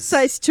surprise.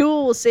 Size 2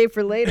 we'll save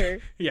for later.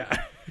 Yeah.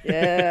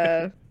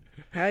 Yeah.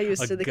 The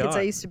kids gun.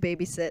 I used to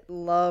babysit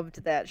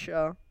loved that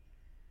show.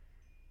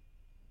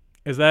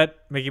 Is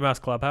that Mickey Mouse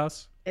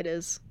Clubhouse? It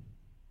is.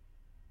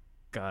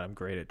 God, I'm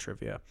great at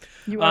trivia.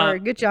 You are.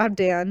 Good job,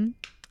 Dan.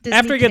 Disney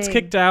After he gets King.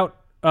 kicked out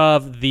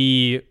of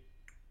the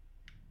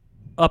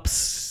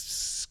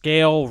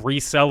upscale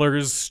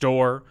resellers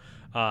store,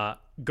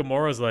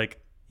 Gamora's like,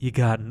 you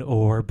got an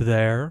orb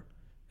there?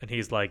 And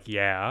he's like,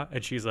 yeah.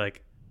 And she's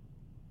like,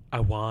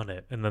 I want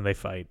it. And then they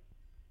fight.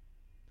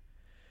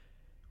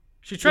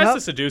 She tries Yep.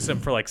 to seduce him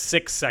for like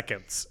 6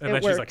 seconds. And It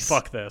then she's like, works.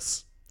 fuck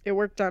this. It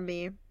worked on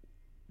me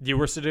You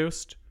were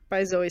seduced?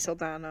 by Zoe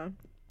Saldana,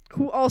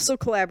 who also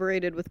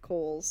collaborated with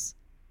Coles.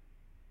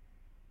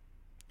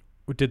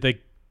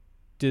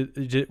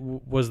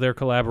 Was their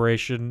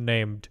collaboration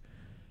named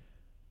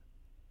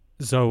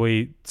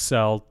Zoe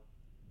Sell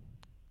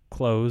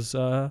Clothes?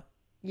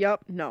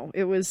 Yep. No,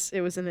 it was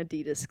an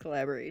Adidas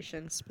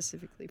collaboration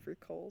specifically for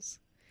Coles.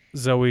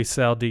 Zoe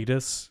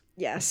Salditas?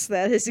 Yes,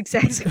 that is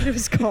exactly what it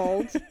was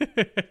called.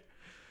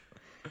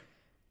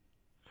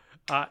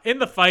 In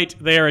the fight,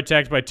 they are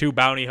attacked by 2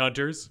 bounty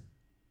hunters,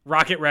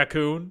 Rocket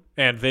Raccoon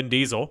and Vin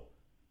Diesel.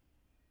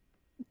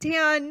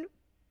 Dan,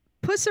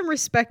 put some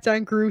respect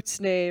on Groot's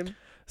name.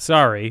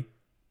 Sorry,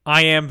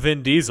 I am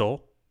Vin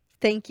Diesel.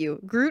 Thank you.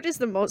 Groot is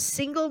the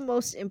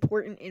most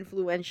important,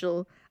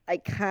 influential,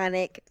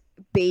 iconic,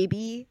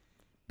 baby,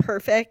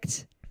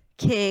 perfect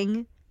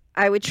king.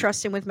 I would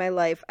trust him with my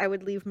life. I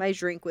would leave my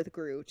drink with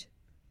Groot.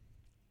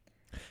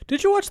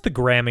 Did you watch the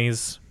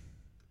Grammys?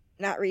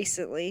 Not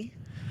recently.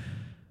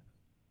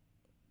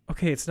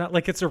 Okay, it's not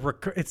like it's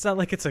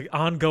an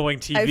ongoing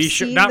TV I've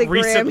show. seen Not the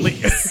recently.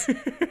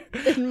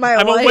 Grammys in my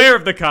I'm life. aware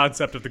of the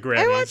concept of the Grammys.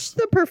 I watched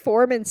the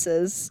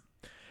performances.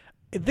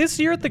 This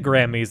year at the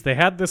Grammys, they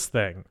had this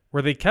thing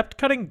where they kept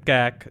cutting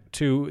back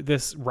to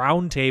this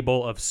round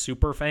table of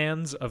super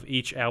fans of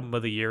each Album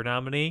of the Year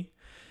nominee.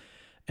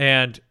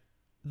 And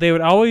they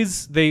would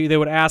always, they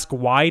would ask,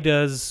 why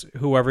does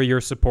whoever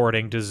you're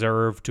supporting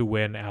deserve to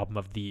win Album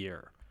of the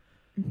Year?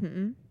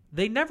 Mm-hmm.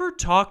 They never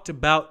talked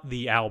about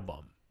the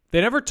album.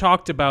 They never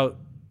talked about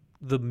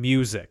the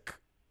music.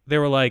 They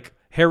were like,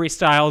 Harry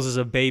Styles is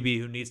a baby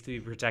who needs to be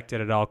protected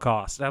at all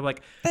costs. And I'm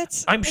like,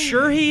 I'm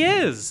sure he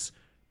is.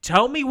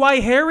 Tell me why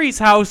Harry's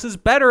house is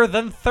better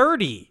than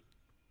 30.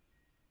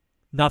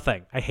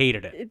 Nothing. I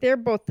hated it. They're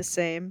both the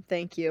same.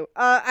 Thank you.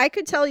 I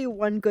could tell you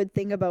one good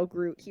thing about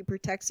Groot. He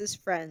protects his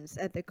friends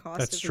at the cost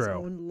That's of true. his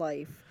own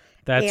life.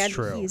 That's and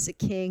true. He's a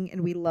king,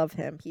 and we love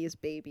him. He is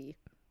baby.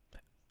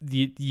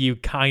 You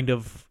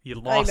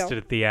lost know. it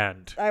at the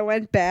end. I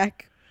went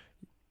back.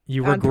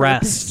 You on regressed.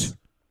 purpose.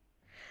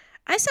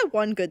 I said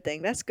one good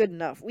thing. That's good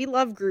enough. We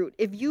love Groot.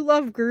 If you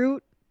love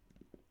Groot,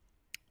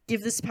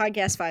 give this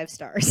podcast 5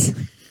 stars.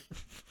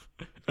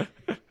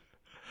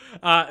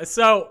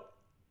 So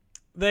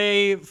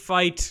they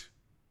fight,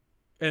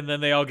 and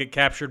then they all get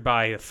captured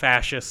by the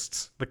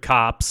fascists, the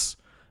cops,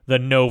 the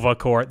Nova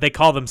Corps. They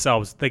call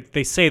themselves,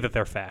 they say that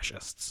they're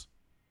fascists.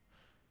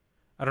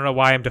 I don't know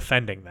why I'm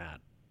defending that.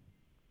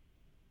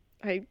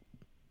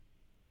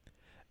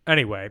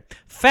 Anyway,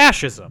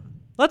 fascism.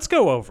 Let's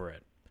go over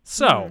it.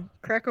 So,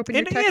 crack open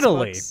in your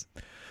Italy,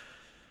 textbooks.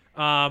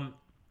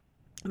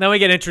 then we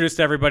get introduced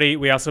to everybody.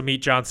 We also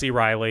meet John C.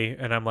 Reilly,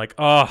 and I'm like,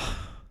 oh,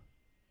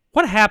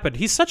 what happened?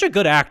 He's such a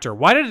good actor.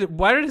 Why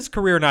did his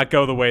career not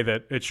go the way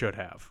that it should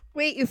have?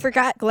 Wait, you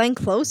forgot Glenn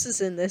Close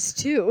is in this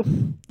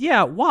too.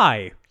 Yeah,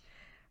 why?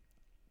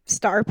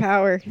 Star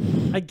power.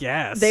 I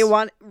guess. They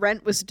want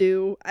rent was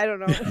due. I don't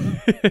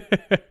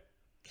know.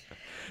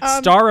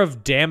 Star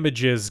of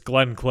Damages,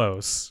 Glenn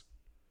Close.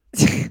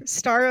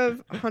 Star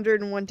of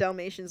 101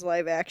 Dalmatians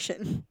live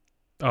action.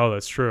 Oh,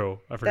 that's true.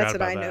 I forgot That's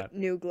what about I that.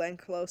 knew Glenn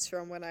Close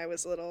from when I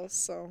was little.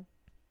 So,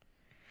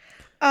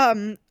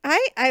 I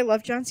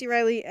love John C.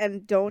 Reilly,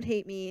 and don't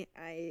hate me.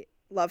 I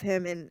love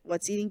him in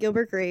What's Eating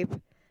Gilbert Grape.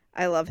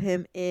 I love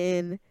him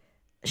in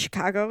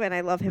Chicago, and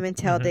I love him in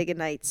Talladega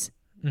Nights.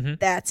 Mhm.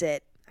 That's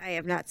it. I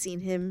have not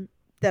seen him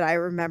that I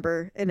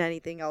remember in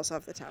anything else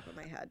off the top of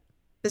my head.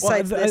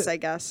 Besides this, I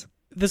guess.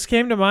 This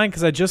came to mind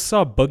because I just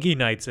saw Boogie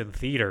Nights in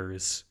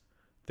theaters.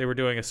 They were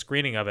doing a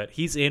screening of it.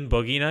 He's in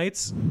Boogie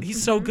Nights.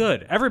 He's so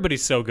good.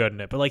 Everybody's so good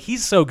in it, but like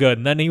he's so good.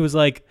 And then he was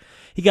like,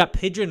 he got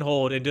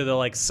pigeonholed into the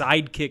like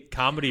sidekick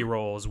comedy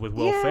roles with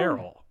Will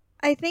Ferrell.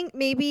 I think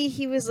maybe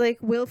he was like,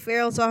 Will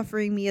Ferrell's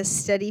offering me a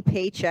steady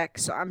paycheck,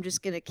 so I'm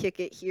just gonna kick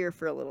it here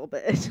for a little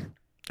bit.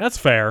 That's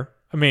fair.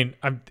 I mean,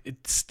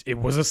 it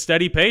was a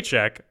steady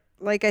paycheck.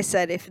 Like I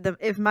said,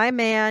 if my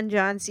man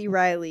John C.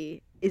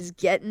 Reilly is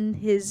getting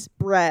his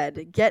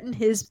bread, getting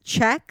his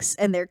checks,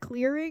 and they're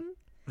clearing,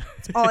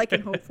 it's all I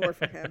can hope for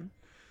him.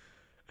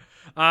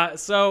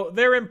 So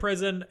they're in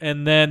prison,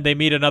 and then they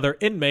meet another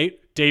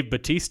inmate, Dave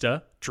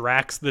Bautista,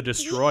 Drax the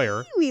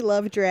Destroyer. We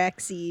love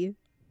Draxy.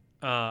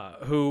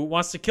 Who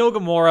wants to kill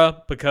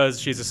Gamora because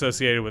she's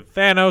associated with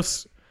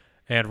Thanos,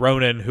 and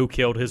Ronan, who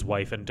killed his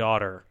wife and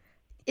daughter.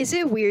 Is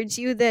it weird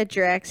to you that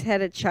Drax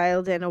had a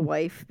child and a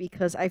wife?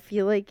 Because I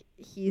feel like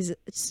he's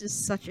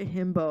just such a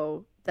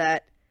himbo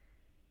that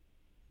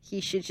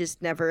he should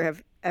just never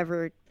have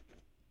ever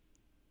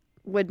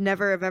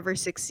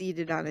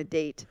succeeded on a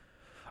date.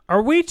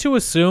 Are we to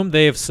assume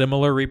they have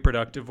similar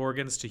reproductive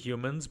organs to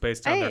humans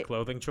based on their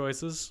clothing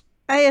choices?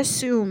 I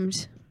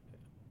assumed.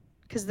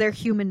 Because they're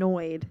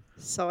humanoid,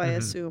 so I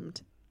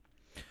assumed.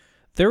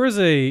 There is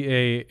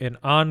an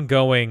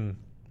ongoing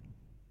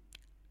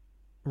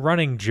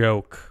running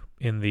joke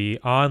in the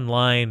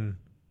online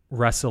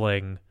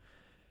wrestling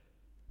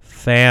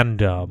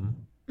fandom,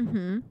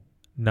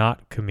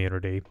 not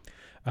community,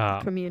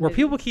 where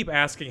people keep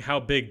asking how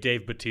big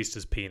Dave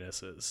Bautista's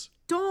penis is.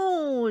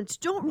 Don't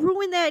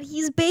ruin that.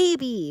 He's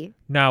baby.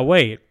 Now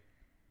wait,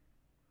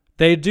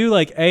 they do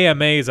like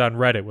AMAs on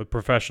Reddit with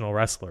professional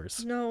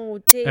wrestlers. No,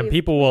 Dave. And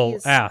people will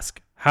please.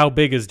 ask, how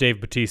big is Dave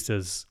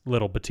Bautista's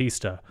little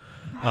Batista?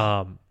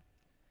 And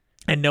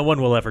no one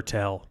will ever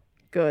tell.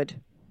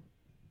 Good.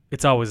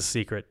 It's always a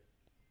secret.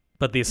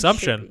 But the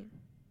assumption,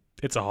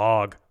 it's a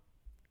hog.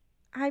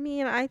 I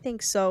mean, I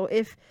think so.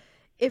 If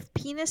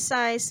penis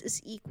size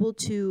is equal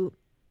to,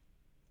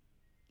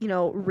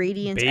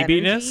 radiant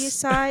Babiness? energy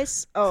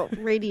size. Oh,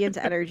 radiant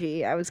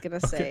energy, I was going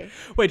to say.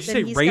 Wait, did Then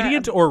you say he's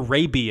radiant got or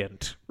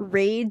radiant?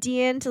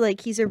 Radiant,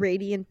 like he's a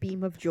radiant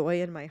beam of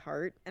joy in my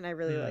heart, and I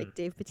really like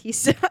Dave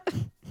Bautista.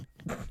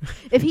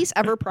 If he's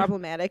ever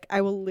problematic,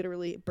 I will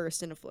literally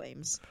burst into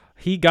flames.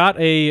 He got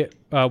a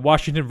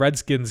Washington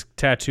Redskins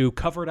tattoo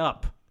covered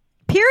up.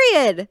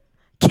 Period.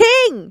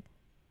 King.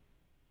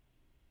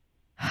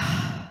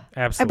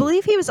 Absolutely. I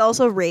believe he was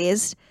also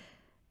raised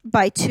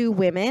by 2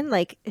 women,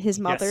 like his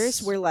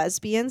mothers were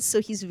lesbians,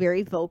 so he's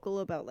very vocal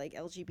about like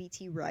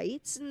LGBT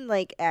rights and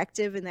like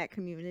active in that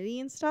community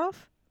and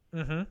stuff.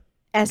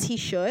 As he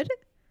should.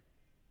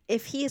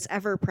 If he is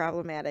ever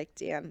problematic,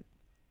 Dan,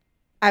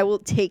 I will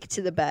take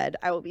to the bed.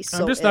 I will be so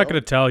I'm just not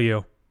going to tell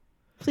you.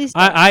 Please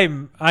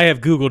don't. I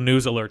have Google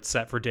News alerts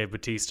set for Dave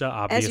Bautista,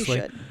 obviously.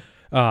 As you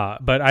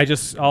should. But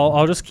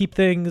I'll just keep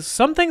things.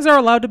 Some things are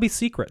allowed to be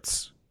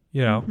secrets,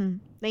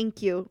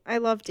 Thank you. I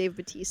love Dave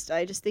Bautista.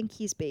 I just think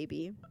he's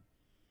baby.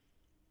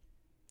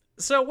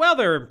 So while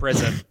they're in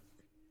prison,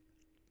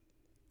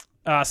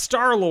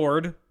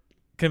 Star-Lord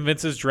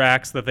convinces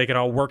Drax that they can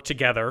all work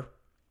together,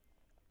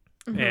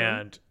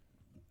 and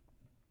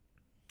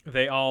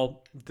they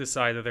all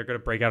decide that they're going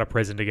to break out of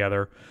prison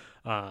together,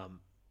 and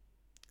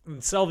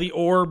sell the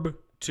orb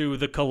to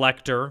the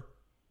Collector.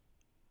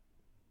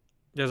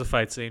 There's a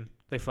fight scene.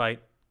 They fight.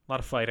 A lot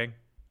of fighting.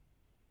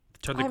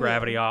 Turn the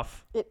gravity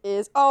off. It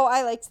is. Oh,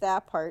 I liked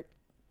that part.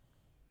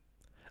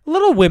 A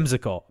little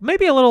whimsical.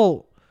 Maybe a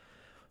little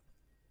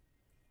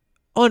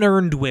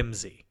unearned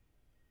whimsy.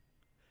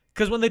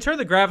 Because when they turn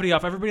the gravity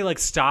off, everybody like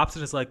stops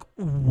and is like,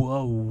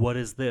 "Whoa, what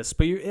is this?"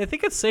 But I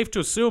think it's safe to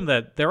assume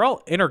that they're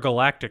all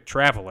intergalactic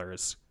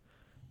travelers.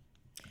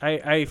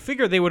 I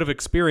figure they would have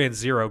experienced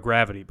zero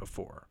gravity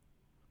before.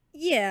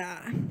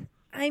 Yeah.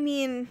 I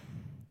mean,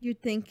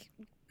 you'd think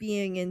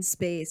being in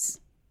space.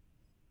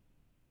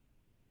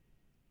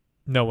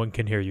 No one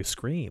can hear you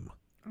scream.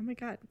 Oh my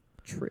god.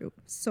 True.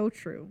 So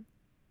true.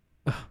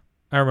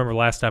 I remember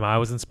last time I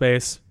was in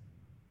space,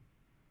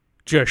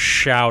 just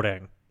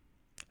shouting.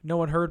 No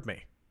one heard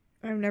me.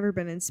 I've never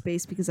been in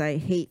space because I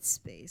hate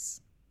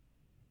space.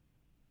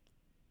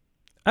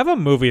 I have a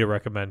movie to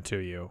recommend to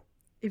you.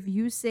 If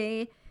you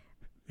say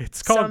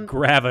It's called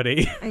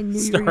Gravity. I knew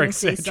you were going to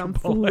say Sandra some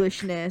Bullock.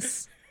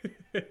 foolishness.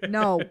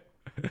 No.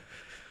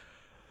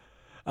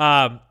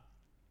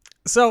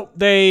 So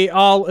they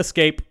all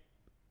escape.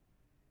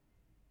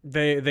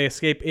 They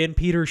escape in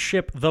Peter's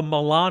ship, the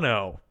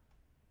Milano.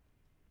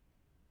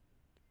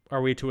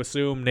 Are we to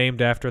assume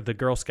named after the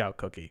Girl Scout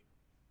cookie?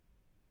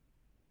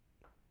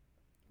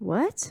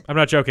 What? I'm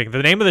not joking.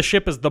 The name of the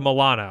ship is the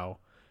Milano.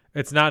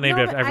 It's not named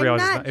No, after I'm everyone.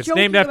 not It's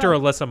named joking after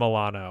about- Alyssa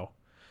Milano.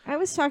 I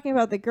was talking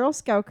about the Girl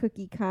Scout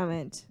cookie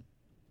comment.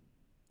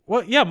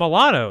 Well, yeah,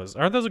 Milanos.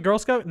 Aren't those a Girl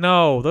Scout?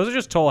 No, those are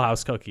just Toll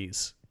House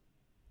cookies.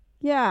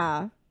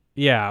 Yeah.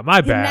 Yeah,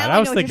 my bad. now I I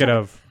was know what you're thinking talking-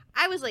 of.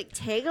 I was like,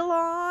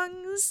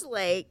 tag-alongs?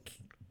 Like,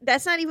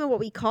 that's not even what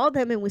we called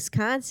them in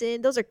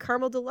Wisconsin. Those are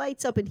caramel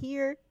delights up in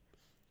here.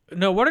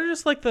 No, what are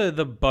just like the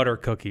butter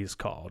cookies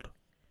called?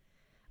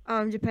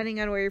 Depending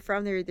on where you're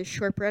from, they're either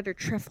shortbread or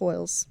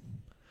trefoils.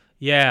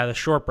 Yeah, the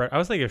shortbread. I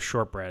was thinking of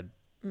shortbread.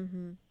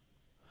 Mm-hmm.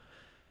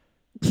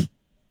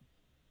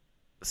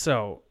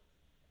 So,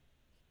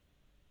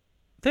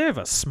 they have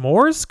a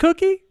s'mores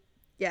cookie?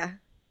 Yeah.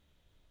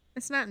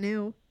 It's not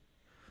new.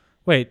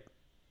 Wait.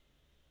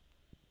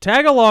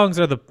 Tagalongs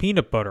are the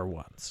peanut butter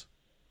ones.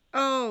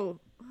 Oh.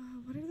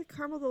 What are the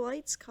caramel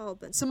delights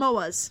called then?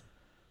 Samoas.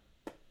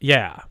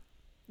 Yeah.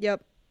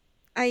 Yep.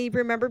 I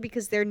remember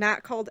because they're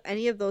not called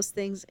any of those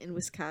things in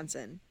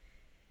Wisconsin.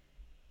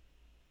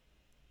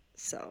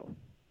 So.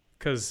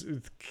 Because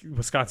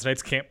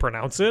Wisconsinites can't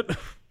pronounce it.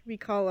 We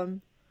call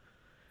them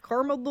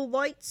caramel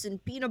delights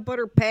and peanut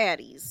butter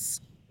patties.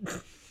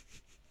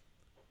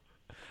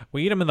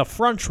 We eat them in the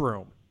French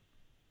room.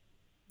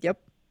 Yep.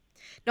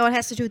 No, it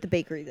has to do with the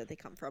bakery that they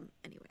come from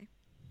anyway.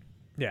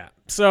 Yeah.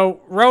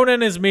 So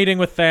Ronan is meeting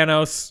with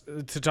Thanos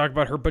to talk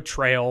about her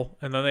betrayal,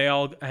 and then they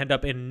all end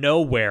up in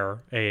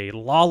Nowhere, a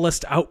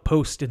lawless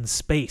outpost in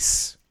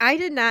space. I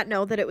did not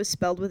know that it was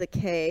spelled with a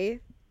K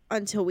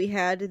until we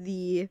had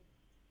the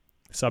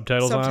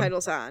Subtitles on?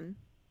 on.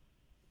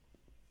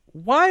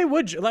 Why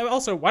would you?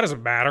 Also, why does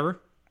it matter?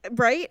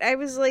 Right? I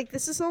was like,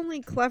 this is only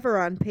clever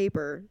on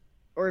paper,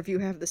 or if you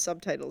have the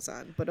subtitles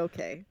on, but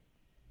okay.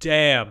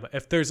 Damn,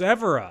 if there's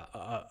ever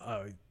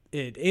an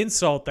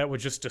insult that would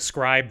just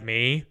describe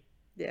me,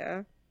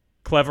 Yeah.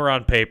 clever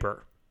on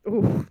paper.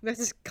 Ooh, this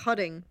is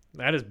cutting.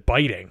 That is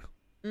biting.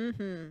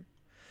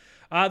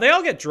 Mm-hmm. They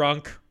all get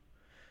drunk,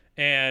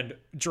 and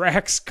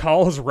Drax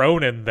calls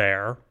Ronan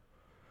there.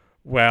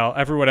 Well,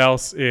 everyone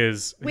else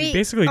is he Wait.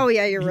 basically. Oh,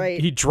 yeah, you're right.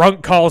 He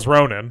drunk calls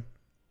Ronan,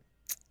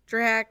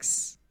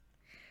 Drax.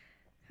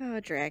 Oh,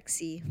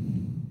 Draxy.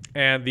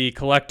 and the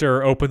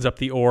Collector opens up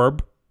the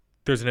orb.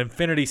 There's an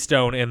Infinity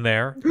Stone in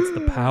there. It's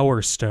the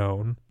Power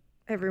Stone.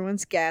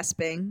 Everyone's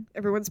gasping.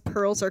 Everyone's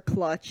pearls are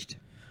clutched.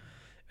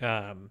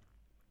 And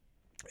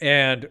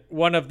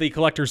one of the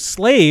Collector's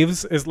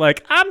slaves is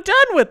like, I'm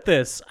done with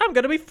this. I'm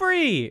going to be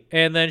free.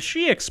 And then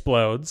she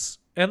explodes,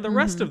 and the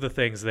rest of the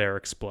things there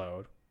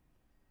explode.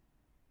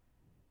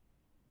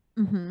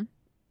 Mm-hmm.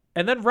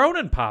 And then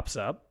Ronan pops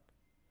up.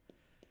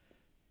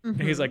 And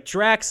he's like,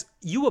 Drax,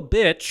 you a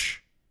bitch.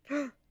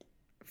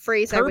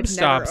 Phrase I Curb would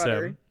stomps never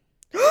utter. him.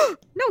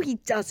 No, he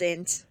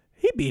doesn't.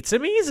 He beats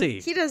him easy.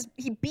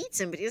 He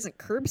beats him, but he doesn't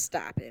curb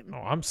stop him. Oh,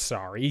 I'm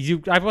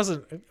sorry. I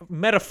wasn't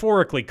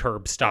metaphorically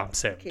curb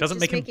stomps him. Okay, Doesn't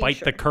just make him making bite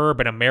the sure. curb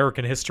and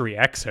American History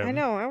X him. I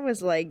know. I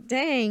was like,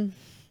 dang.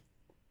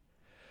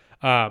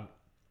 And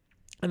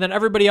then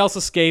everybody else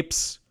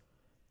escapes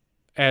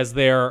as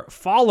they're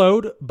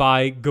followed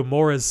by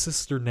Gamora's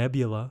sister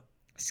Nebula.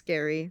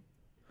 Scary.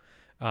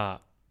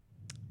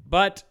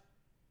 But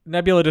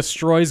Nebula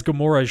destroys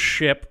Gamora's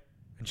ship,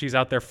 and she's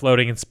out there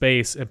floating in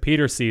space, and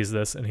Peter sees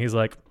this, and he's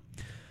like,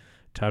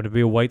 time to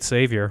be a white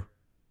savior.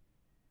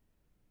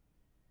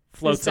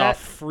 Floats that- off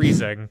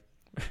freezing.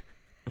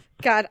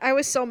 God, I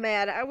was so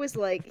mad. I was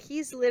like,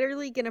 he's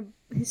literally gonna,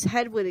 his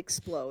head would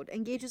explode.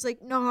 And Gage was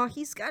like, no,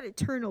 he's got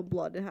eternal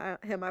blood in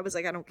him. I was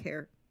like, I don't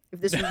care. If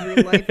this was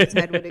real life, his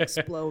head would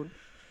explode.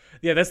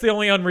 Yeah, that's the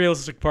only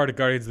unrealistic part of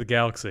Guardians of the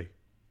Galaxy.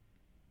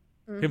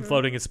 Him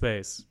floating in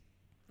space.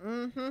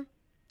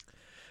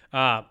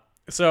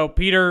 So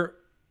Peter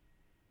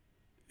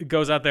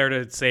goes out there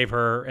to save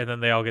her, and then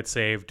they all get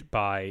saved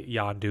by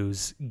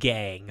Yondu's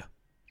gang.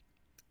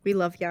 We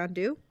love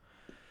Yondu.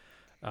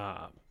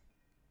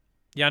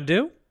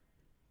 Yondu?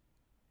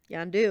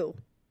 Yondu.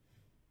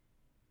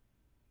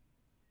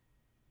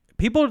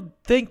 People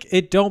think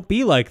it don't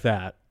be like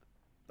that.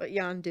 But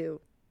Yondu.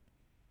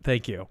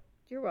 Thank you.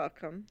 You're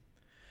welcome.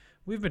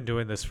 We've been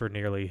doing this for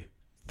nearly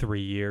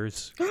 3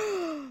 years.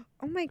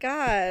 Oh my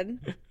God.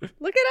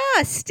 Look at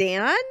us,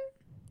 Stan.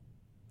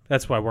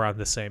 That's why we're on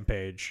the same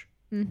page.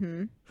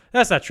 Mm-hmm.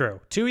 That's not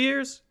true. 2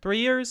 years? 3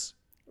 years?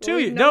 Well,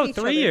 we've known each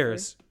 3 other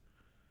years.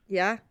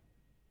 Yeah.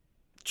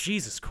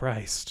 Jesus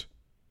Christ.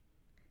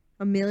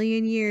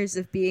 1,000,000 years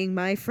of being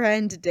my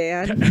friend,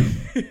 Dan.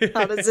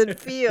 How does it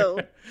feel?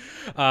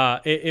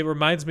 It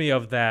reminds me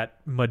of that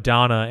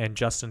Madonna and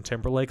Justin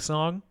Timberlake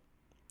song,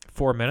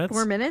 4 Minutes.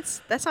 4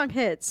 minutes? That song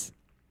hits.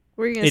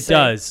 What are you going to It say?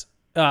 does.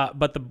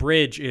 But the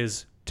bridge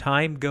is,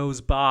 time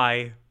goes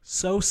by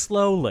so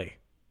slowly.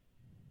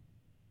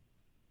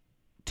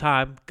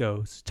 Time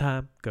goes,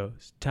 time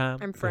goes, time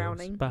I'm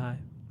frowning. goes by.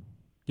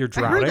 You're I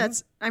drowning? heard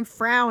I'm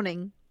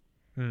frowning.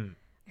 Hmm.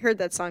 I heard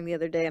that song the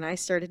other day and I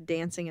started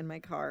dancing in my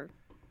car.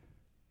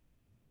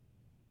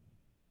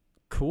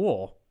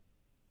 Cool.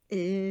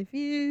 If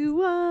you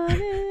want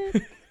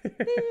it.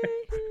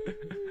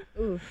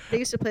 Ooh, they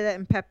used to play that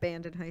in pep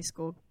band in high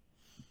school.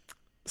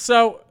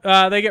 So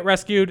they get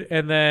rescued,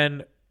 and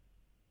then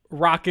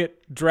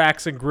Rocket,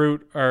 Drax, and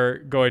Groot are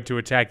going to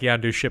attack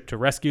Yondu's ship to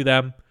rescue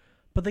them.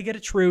 But they get a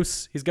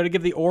truce. He's going to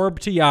give the orb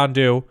to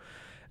Yondu.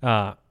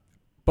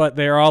 But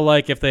they're all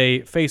like, if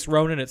they face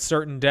Ronan, it's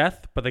certain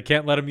death. But they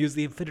can't let him use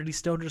the Infinity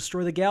Stone to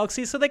destroy the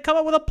galaxy. So they come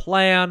up with a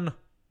plan.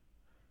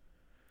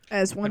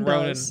 As one And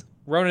does.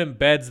 Ronan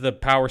embeds the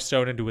Power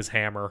Stone into his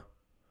hammer.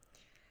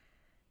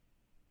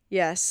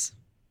 Yes.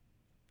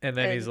 And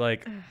then he's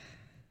like,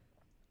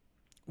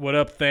 what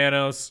up,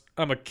 Thanos?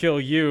 I'm going to kill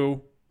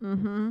you.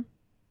 Mm-hmm.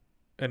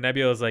 And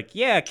Nebula's like,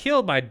 yeah,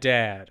 kill my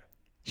dad.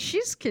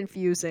 She's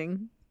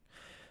confusing.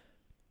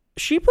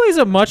 She plays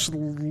a much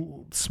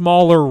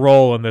smaller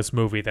role in this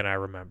movie than I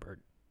remembered.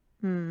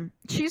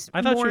 She's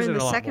I thought she more was in in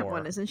the a lot second more.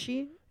 one, isn't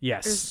she?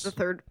 Yes. Is the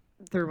third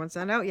one's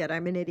not out yet.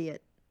 I'm an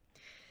idiot.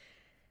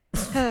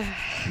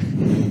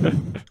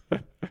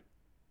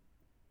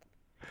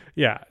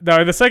 Yeah. No,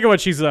 in the second one,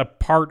 she's a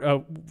part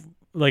of,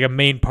 like a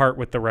main part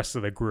with the rest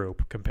of the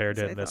group compared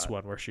to That's in what I this thought.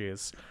 one where she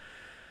is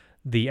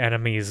the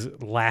enemy's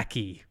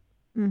lackey.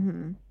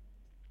 Mm-hmm.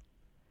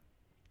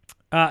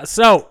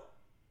 So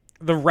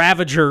the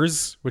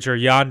Ravagers, which are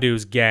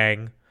Yondu's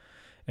gang,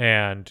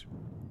 and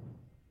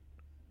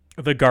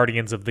the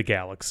Guardians of the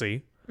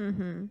Galaxy,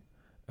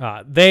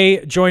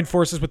 they join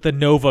forces with the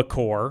Nova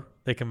Corps.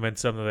 They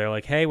convince them that they're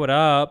like, hey, what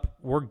up?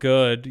 We're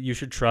good. You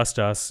should trust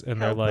us. And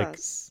Help they're like,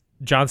 us.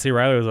 John C.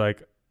 Reilly was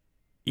like,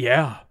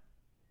 yeah,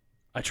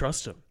 I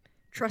trust him.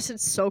 Trusted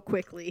so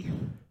quickly.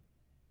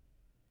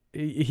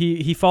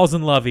 He falls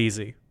in love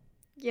easy.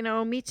 You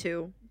know, me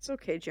too. It's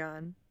okay,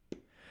 John.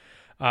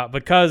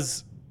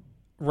 Because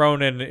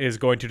Ronan is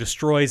going to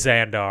destroy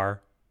Xandar,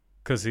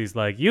 because he's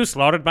like, you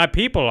slaughtered my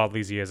people all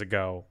these years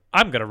ago.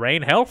 I'm going to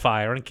rain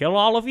hellfire and kill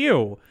all of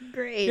you.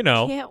 Great. You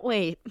know. Can't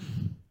wait.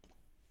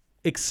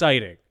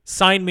 Exciting.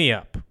 Sign me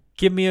up.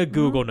 Give me a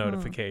Google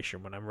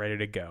notification when I'm ready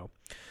to go.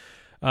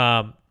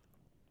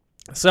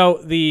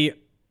 So the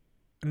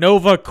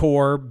Nova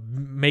Corps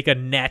make a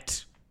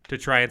net to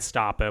try and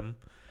stop him.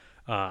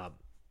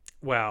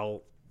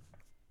 Well,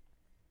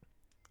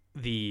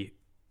 the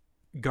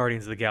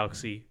Guardians of the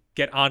Galaxy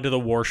get onto the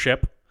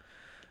warship.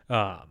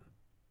 On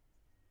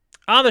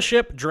the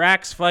ship,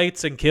 Drax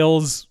fights and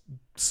kills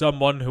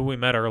someone who we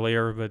met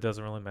earlier, but it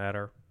doesn't really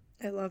matter.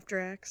 I love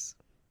Drax.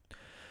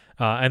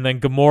 And then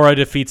Gamora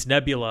defeats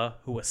Nebula,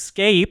 who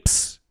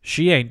escapes.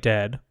 She ain't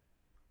dead.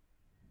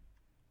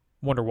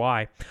 Wonder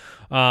why.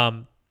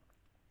 And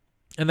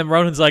then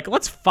Ronan's like,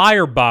 let's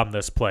firebomb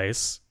this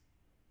place.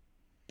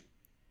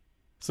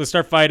 So they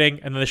start fighting,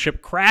 and then the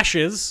ship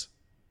crashes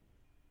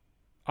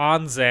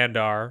on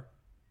Xandar.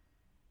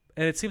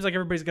 And it seems like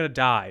everybody's going to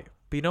die.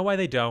 But you know why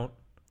they don't?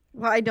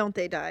 Why don't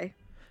they die?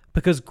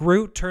 Because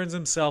Groot turns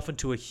himself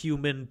into a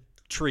human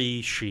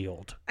tree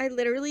shield. I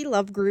literally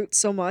love Groot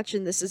so much,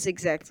 and this is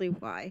exactly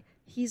why.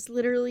 He's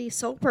literally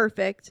so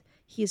perfect.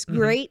 He's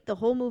great. The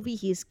whole movie,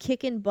 he's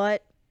kicking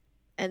butt.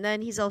 And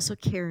then he's also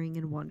caring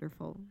and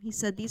wonderful. He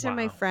said, these are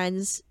my Wow.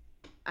 friends.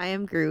 I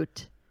am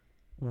Groot.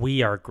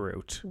 We are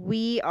Groot.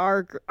 We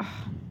are...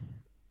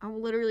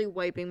 I'm literally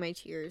wiping my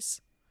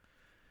tears.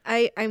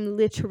 I'm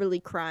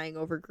literally crying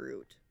over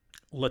Groot.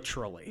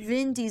 Literally.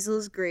 Vin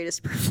Diesel's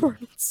greatest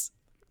performance.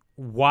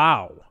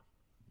 Wow.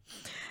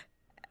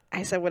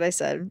 I said what I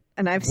said.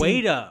 And I've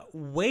Way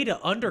seen... to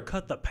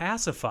undercut the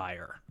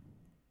pacifier.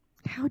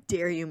 How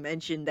dare you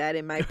mention that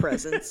in my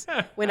presence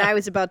when I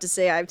was about to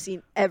say I've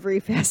seen every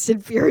Fast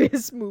and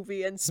Furious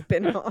movie and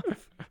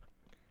spin-off.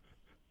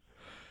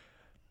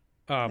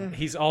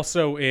 He's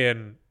also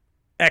in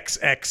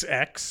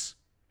XXX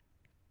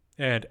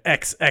and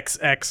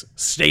XXX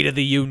State of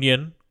the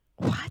Union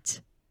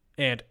What?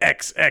 and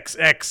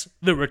XXX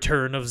The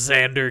Return of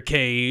Xander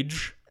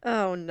Cage.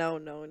 Oh,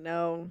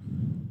 no.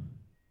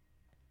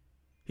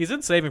 He's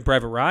in Saving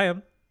Private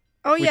Ryan.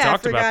 Oh, We yeah, I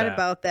talked about forgot that.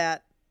 about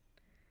that.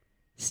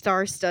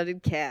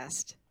 Star-studded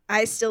cast.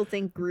 I still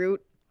think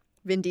Groot,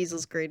 Vin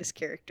Diesel's greatest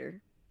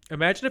character.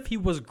 Imagine if he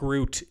was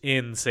Groot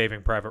in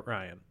Saving Private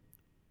Ryan.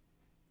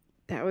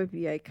 That would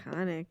be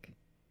iconic.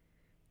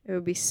 It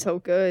would be so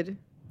good.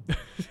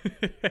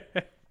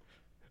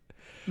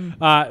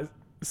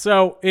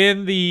 So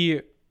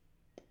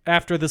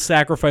after the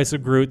sacrifice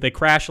of Groot, they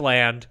crash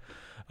land.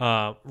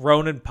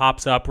 Ronan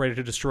pops up ready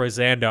to destroy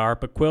Xandar,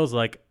 but Quill's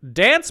like,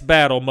 "Dance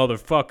battle,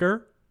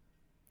 motherfucker."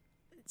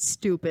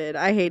 Stupid.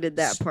 I hated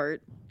that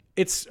part.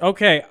 It's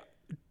okay.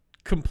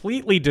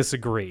 Completely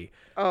disagree.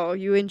 Oh,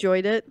 you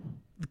enjoyed it?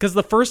 Because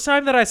the first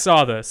time that I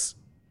saw this,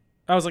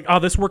 I was like, "Oh,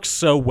 this works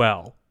so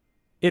well.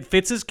 It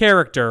fits his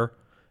character."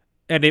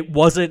 And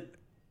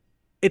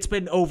it's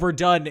been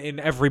overdone in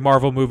every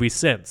Marvel movie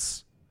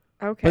since.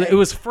 Okay. But it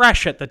was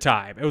fresh at the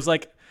time. It was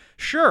like,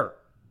 sure,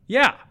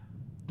 yeah,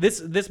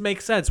 this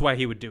makes sense why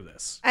he would do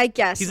this. I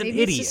guess. He's an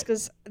Maybe idiot. it's just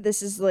because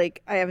this is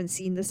like, I haven't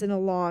seen this in a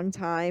long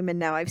time, and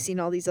now I've seen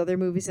all these other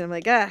movies, and I'm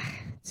like,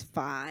 it's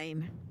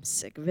fine. I'm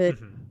sick of it.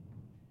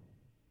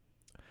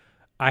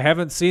 I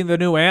haven't seen the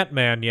new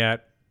Ant-Man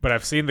yet, but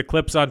I've seen the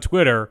clips on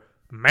Twitter.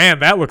 Man,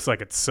 that looks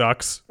like it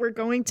sucks. We're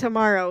going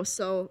tomorrow,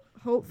 so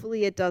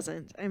hopefully it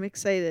doesn't. I'm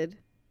excited.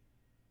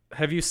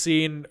 Have you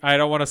seen, I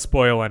don't want to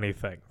spoil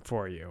anything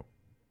for you,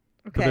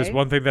 but Okay. there's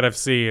one thing that I've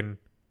seen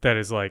that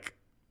is like,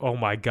 oh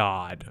my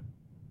God,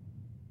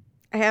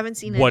 I haven't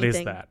seen what is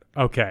anything. that?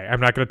 Okay, I'm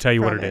not going to tell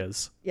you what From it it.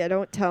 is. Yeah,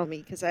 don't tell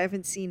me, because I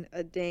haven't seen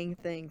a dang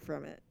thing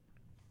from it.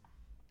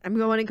 I'm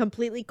going in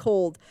completely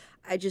cold.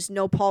 I just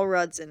know Paul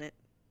Rudd's in it.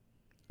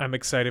 I'm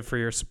excited for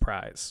your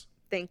surprise.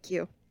 Thank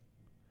you.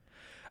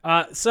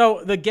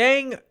 So the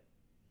gang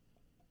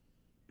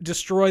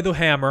destroy the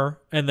hammer,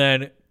 and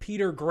then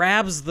Peter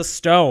grabs the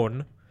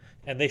stone,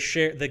 and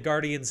the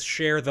Guardians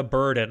share the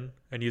burden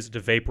and use it to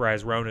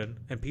vaporize Ronan.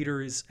 And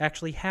Peter is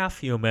actually half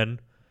human,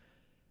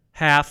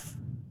 half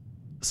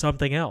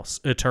something else,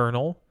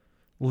 eternal,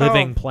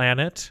 living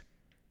planet.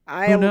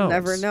 I'll knows?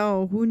 never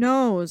know. Who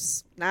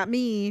knows? Not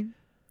me.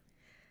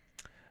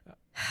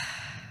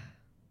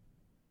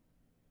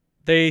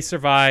 They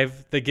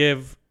survive. They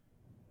give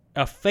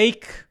a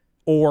fake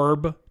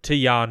orb to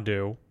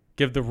Yondu,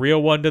 give the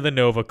real one to the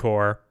Nova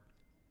Corps.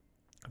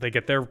 They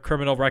get their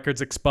criminal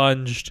records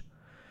expunged,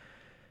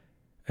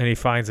 and he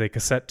finds a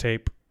cassette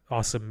tape,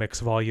 Awesome Mix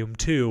Volume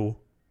 2,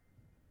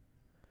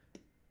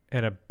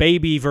 and a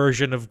baby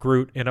version of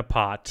Groot in a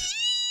pot.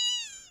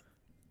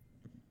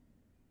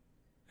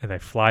 And they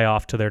fly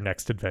off to their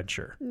next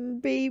adventure.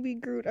 Baby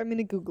Groot. I'm going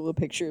to Google a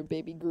picture of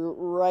Baby Groot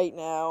right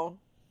now.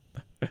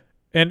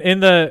 And in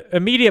the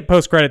immediate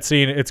post-credit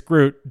scene, it's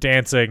Groot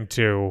dancing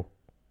to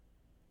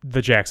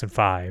the Jackson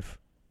 5.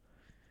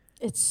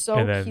 It's so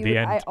And then cute. the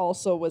end. I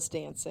also was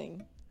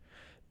dancing.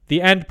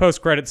 The end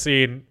post-credit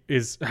scene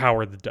is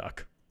Howard the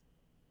Duck.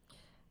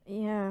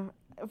 Yeah.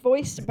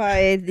 Voiced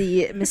by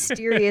the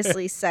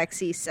mysteriously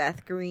sexy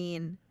Seth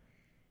Green.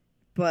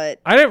 But,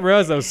 I didn't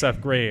realize that was Seth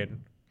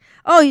Green.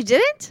 oh, you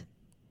didn't?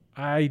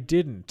 I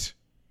didn't.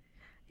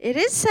 It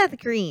is Seth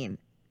Green.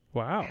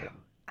 Wow.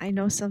 I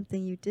know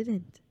something you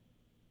didn't.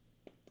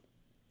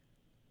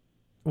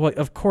 Well,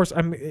 of course,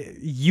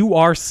 you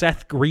are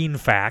Seth Green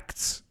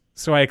facts,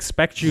 so I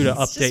expect you to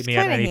He's update just me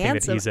on kinda anything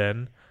handsome. that he's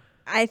in.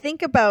 I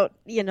think about,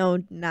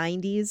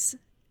 90s,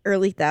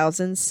 early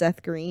thousands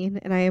Seth Green,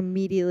 and I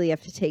immediately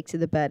have to take to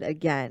the bed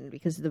again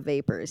because of the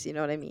vapors. You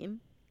know what I mean?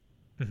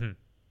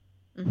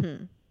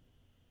 I'm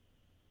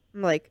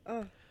like,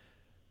 oh.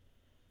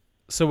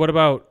 So what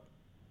about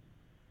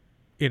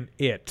in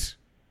It?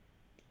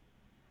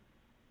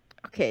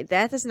 Okay,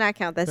 that does not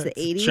count. That's the That's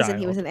 80s, and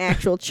he was child. an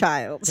actual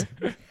child.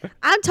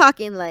 I'm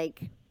talking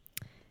like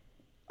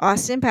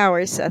Austin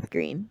Powers, Seth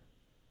Green.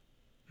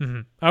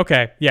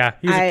 Okay, yeah,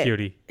 he's a I-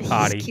 cutie. He's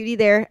Hottie. a cutie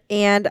there,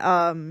 and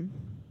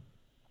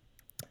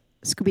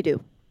Scooby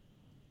Doo.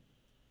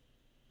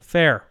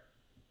 Fair.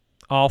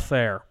 All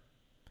fair.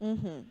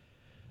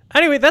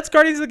 Anyway, that's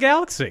Guardians of the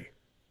Galaxy.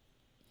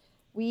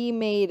 We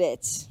made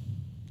it.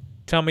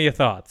 Tell me your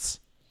thoughts.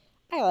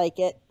 I like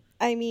it.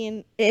 I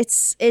mean,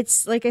 it's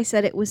like I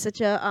said, it was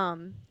such a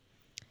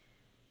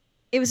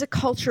it was a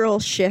cultural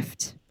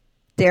shift,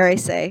 dare I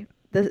say.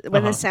 When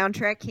the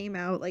soundtrack came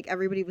out, like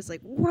everybody was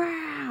like,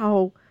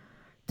 "Wow,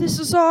 this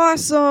is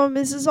awesome!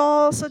 This is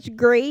all such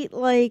great,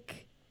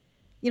 like,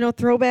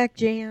 throwback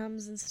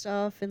jams and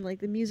stuff, and like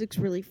the music's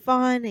really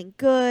fun and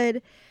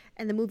good,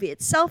 and the movie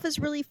itself is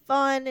really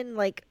fun and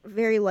like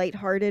very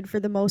lighthearted for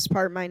the most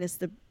part, minus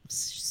the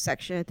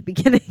section at the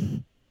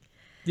beginning."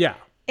 Yeah.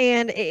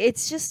 And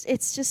it's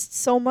just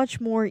so much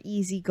more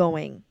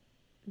easygoing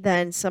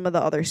than some of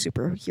the other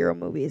superhero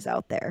movies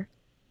out there.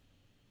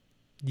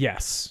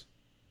 Yes.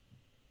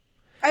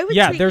 I would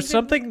Yeah, say there's even-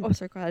 something- Oh,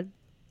 sorry, go ahead.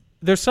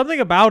 There's something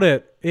about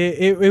it.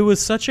 It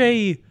was such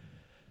a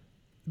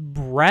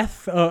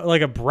breath,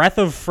 like a breath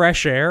of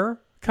fresh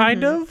air,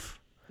 kind of.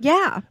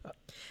 Yeah,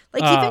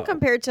 like even Uh,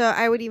 compared to,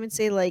 I would even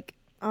say like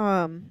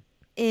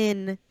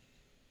in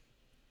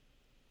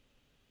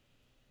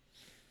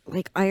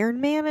like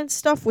Iron Man and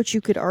stuff, which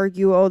you could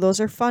argue, oh, those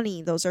are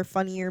funny, those are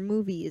funnier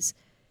movies.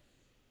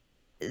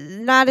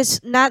 Not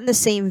in the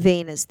same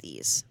vein as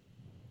these.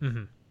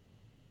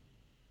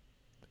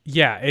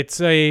 Yeah, it's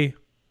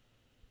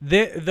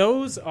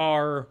those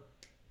are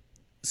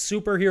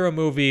superhero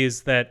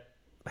movies that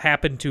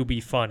happen to be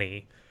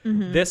funny.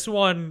 This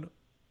one,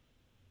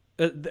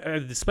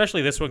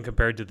 especially this one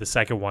compared to the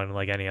second one,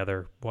 like any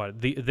other one,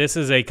 this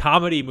is a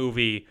comedy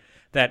movie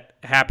that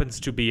happens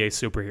to be a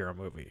superhero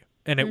movie.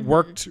 And it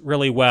worked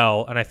really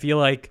well. And I feel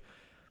like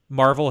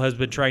Marvel has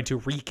been trying to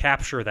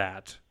recapture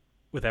that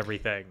with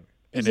everything.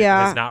 And it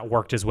has not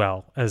worked as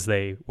well as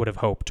they would have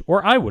hoped,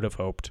 or I would have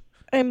hoped.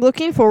 I'm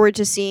looking forward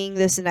to seeing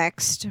this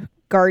next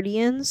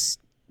Guardians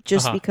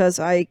just because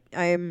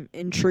I'm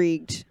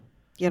intrigued,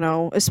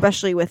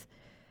 especially with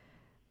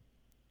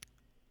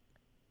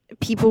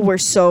people were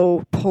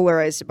so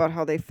polarized about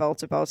how they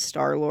felt about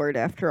Star-Lord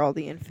after all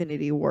the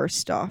Infinity War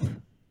stuff.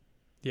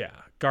 Yeah.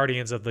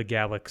 Guardians of the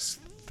Galaxy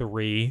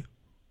 3.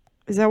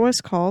 Is that what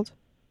it's called?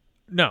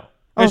 No.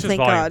 Oh, It's just thank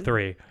Volume God.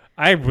 3.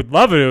 I would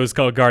love it if it was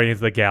called Guardians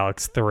of the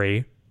Galaxy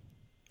 3.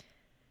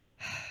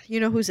 You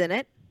know who's in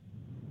it?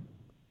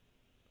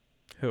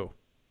 Who?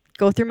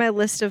 Go through my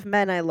list of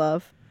men I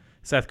love.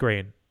 Seth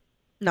Green.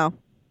 No.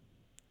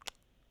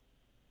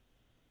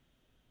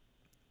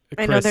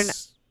 I Chris know they're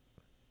not.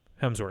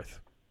 Hemsworth.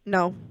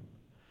 No.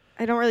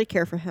 I don't really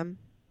care for him.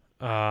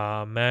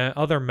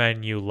 Other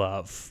men you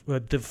love.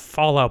 The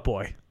Fallout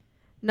Boy.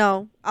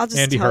 No. I'll just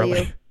Andy tell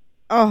Hurley. you.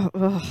 Oh,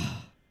 ugh.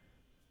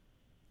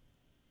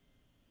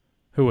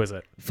 Who is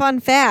it? Fun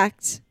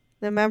fact.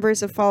 The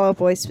members of Fall Out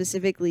Boy,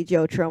 specifically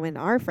Joe Troman,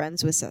 are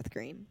friends with Seth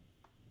Green.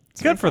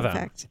 It's Good my for fun them.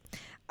 Fact.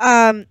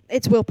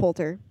 It's Will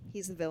Poulter.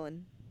 He's the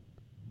villain.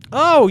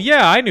 Oh,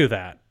 yeah, I knew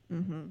that.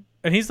 Mm-hmm.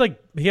 And he's like,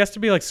 he has to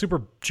be like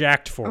super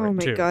jacked for it, Oh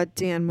my too. God,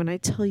 Dan! When I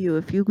tell you,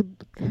 have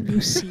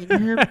you seen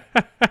him?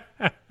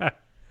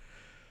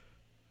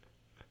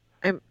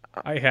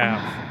 I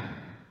have.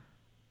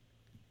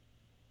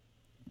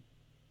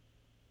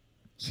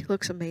 He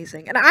looks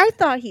amazing, and I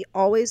thought he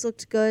always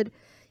looked good,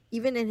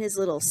 even in his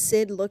little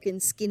Sid-looking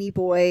skinny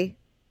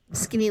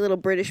little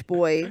British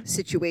boy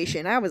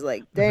situation. I was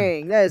like,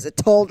 dang, that is a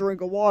tall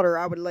drink of water.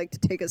 I would like to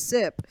take a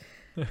sip,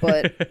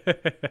 but.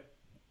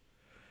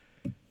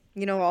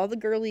 All the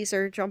girlies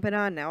are jumping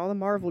on now, all the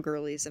Marvel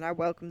girlies, and I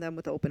welcome them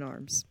with open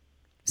arms.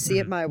 See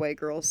it my way,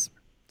 girls.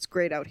 It's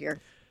great out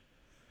here.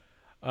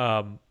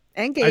 And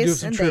gays. I do have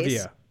some and trivia.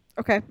 theys.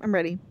 Okay, I'm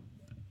ready.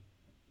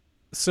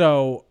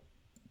 So,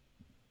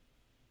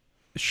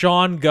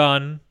 Sean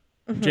Gunn,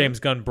 James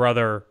Gunn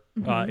brother,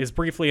 is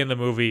briefly in the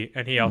movie,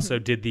 and he also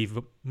did the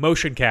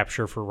motion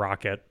capture for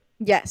Rocket.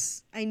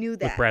 Yes, I knew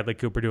that. With Bradley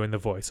Cooper doing the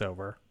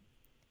voiceover.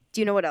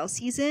 Do you know what else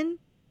he's in?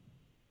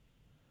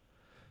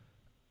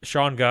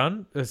 Sean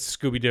Gunn,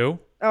 Scooby-Doo.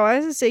 Oh, I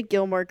was going to say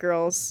Gilmore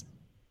Girls.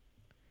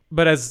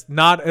 But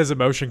not as a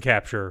motion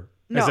capture,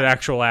 as an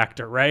actual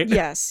actor, right?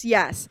 Yes.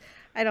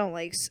 I don't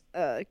like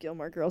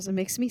Gilmore Girls. It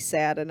makes me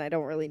sad, and I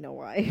don't really know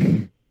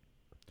why.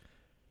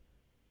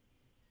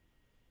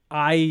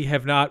 I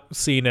have not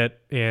seen it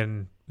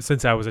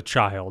since I was a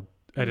child.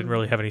 I didn't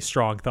really have any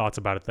strong thoughts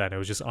about it then. It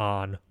was just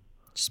on.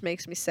 Just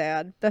makes me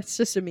sad. That's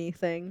just a me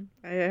thing.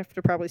 I have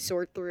to probably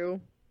sort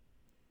through.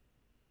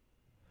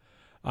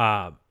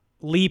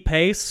 Lee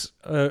Pace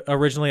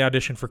originally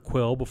auditioned for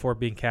Quill before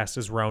being cast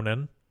as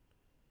Ronan.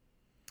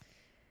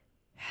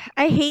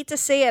 I hate to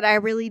say it, I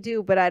really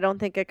do, but I don't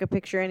think I could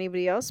picture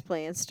anybody else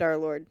playing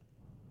Star-Lord.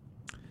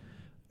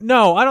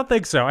 No, I don't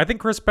think so. I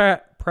think Chris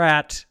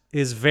Pratt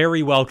is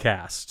very well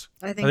cast.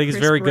 I think he's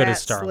Chris very good Pratt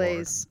as Star-Lord.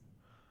 slays.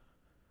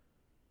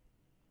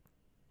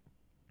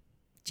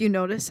 Do you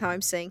notice how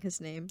I'm saying his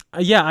name?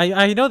 Yeah,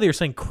 I know that you're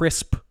saying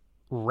Crisp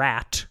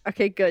Rat.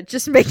 Okay, good.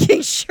 Just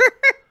making sure.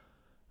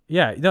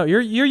 Yeah, no,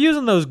 you're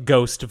using those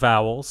ghost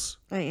vowels.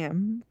 I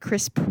am.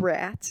 Chris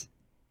Pratt.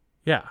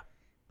 Yeah.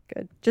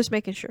 Good. Just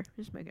making sure.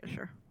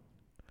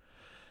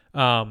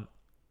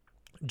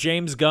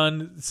 James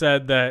Gunn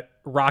said that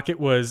Rocket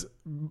was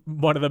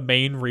one of the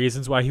main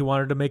reasons why he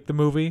wanted to make the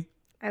movie.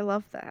 I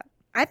love that.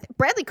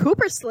 Bradley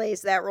Cooper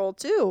slays that role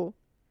too.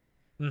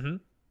 Mm-hmm.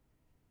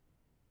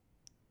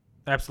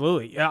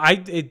 Absolutely.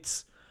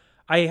 It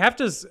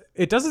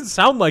doesn't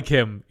sound like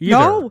him either,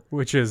 No.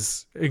 which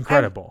is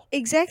incredible.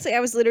 Exactly. I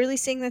was literally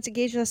saying that to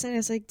Gage last night. I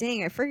was like,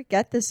 dang, I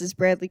forget this is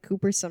Bradley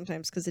Cooper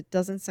sometimes because it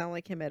doesn't sound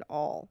like him at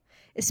all.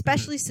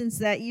 Especially since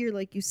that year,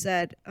 like you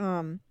said,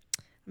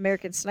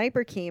 American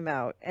Sniper came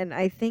out. And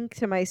I think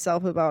to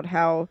myself about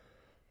how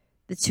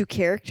the two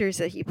characters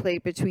that he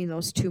played between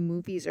those two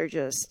movies are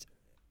just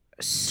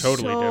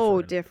Totally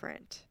so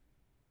different.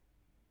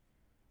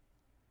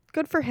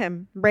 Good for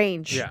him.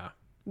 Range. Yeah.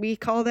 We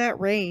call that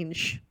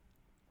range.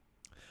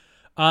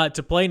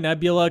 To play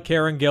Nebula,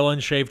 Karen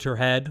Gillan shaved her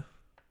head.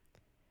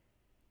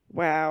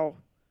 Wow.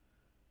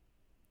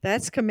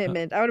 That's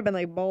commitment. I would have been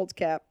like bald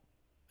cap.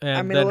 And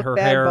I'm then going to look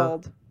bad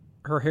bald.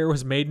 Her hair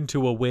was made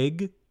into a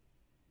wig.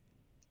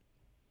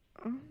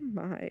 Oh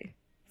my.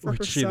 For Which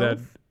herself? she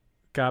then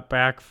got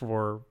back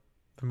for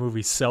the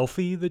movie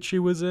Selfie that she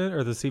was in,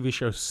 or the TV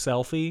show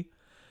Selfie.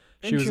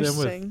 She was in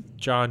Interesting. with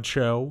John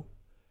Cho.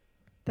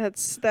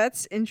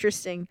 That's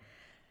interesting.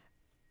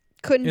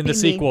 Couldn't In be the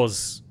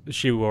sequels,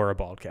 she wore a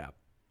bald cap.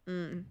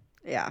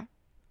 Yeah.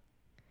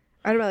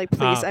 I'd be like,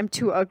 please, I'm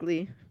too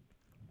ugly.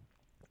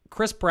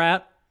 Chris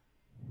Pratt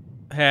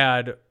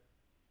had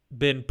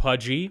been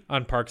pudgy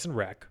on Parks and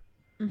Rec.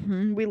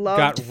 We loved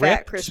Got fat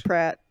ripped. Chris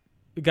Pratt.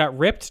 Got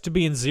ripped to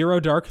be in Zero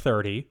Dark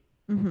 30.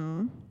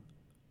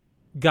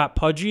 Got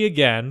pudgy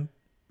again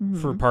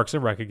for Parks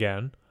and Rec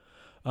again.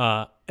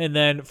 And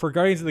then for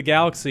Guardians of the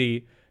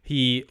Galaxy,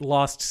 he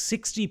lost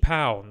 60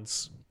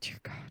 pounds Dear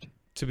God.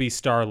 to be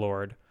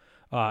Star-Lord.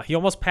 He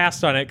almost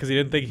passed on it because he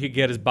didn't think he could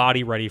get his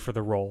body ready for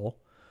the role.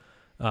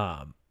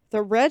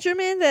 The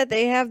regimen that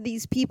they have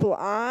these people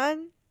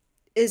on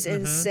is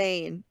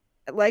insane.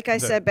 Like I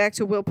said, back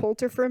to Will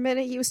Poulter for a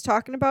minute, he was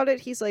talking about it.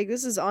 He's like,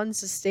 this is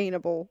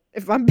unsustainable,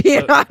 if I'm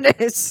being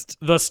honest.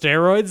 The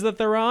steroids that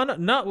they're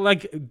on? Not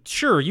like,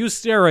 sure, use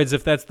steroids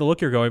if that's the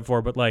look you're going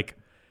for, but like,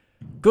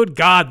 good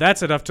God,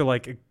 that's enough to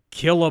like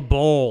kill a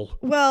bull.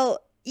 Well,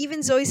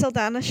 even Zoe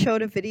Saldana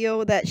showed a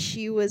video that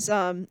she was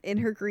in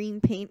her green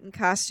paint and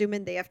costume,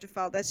 and they have to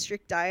follow that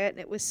strict diet, and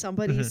it was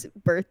somebody's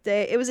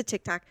birthday. It was a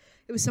TikTok.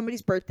 It was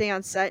somebody's birthday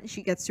on set, and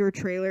she gets to her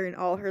trailer, and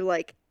all her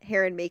like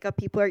hair and makeup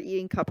people are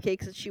eating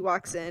cupcakes, and she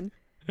walks in.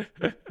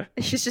 And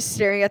she's just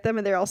staring at them,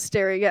 and they're all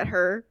staring at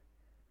her.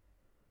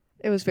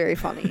 It was very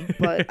funny,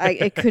 but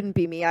it couldn't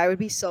be me. I would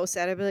be so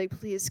sad. I'd be like,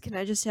 please, can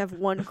I just have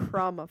one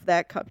crumb of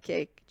that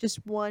cupcake?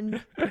 Just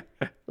one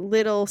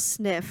little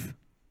sniff.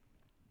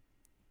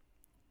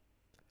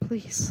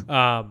 Please.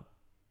 Yeah,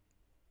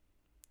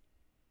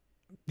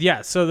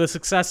 so the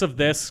success of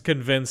this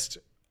convinced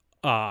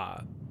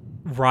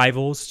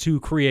rivals to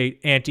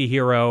create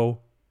anti-hero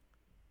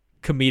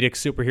comedic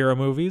superhero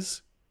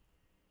movies,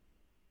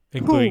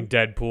 including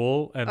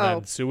Deadpool and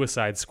then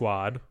Suicide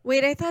Squad.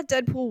 Wait, I thought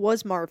Deadpool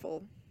was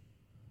Marvel.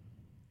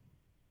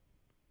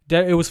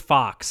 It was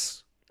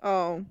Fox.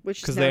 Oh, which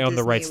is because now they own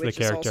the Disney, rights to the which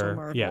is also character.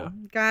 Marvel. Yeah,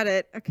 Got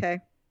it. Okay.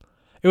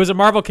 it was a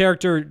Marvel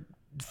character.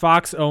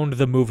 Fox owned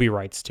the movie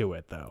rights to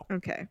it, though.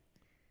 Okay.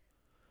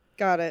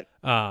 Got it.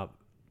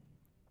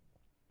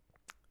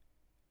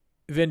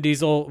 Vin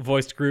Diesel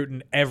voiced Groot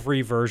in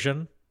every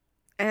version.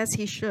 As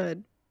he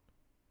should.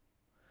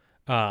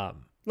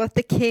 Let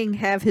the king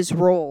have his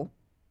role.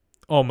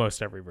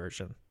 Almost every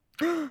version.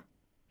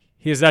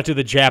 He has not to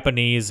the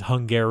Japanese,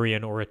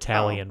 Hungarian, or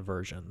Italian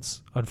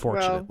versions,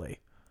 unfortunately.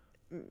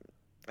 Well,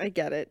 I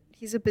get it.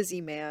 He's a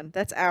busy man.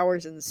 That's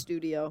hours in the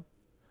studio.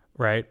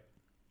 Right?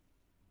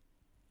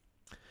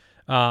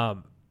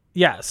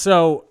 Yeah,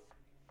 so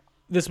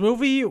this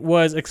movie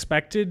was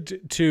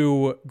expected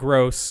to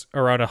gross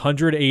around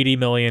 $180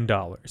 million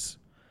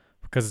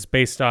because it's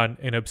based on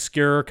an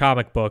obscure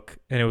comic book,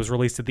 and it was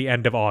released at the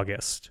end of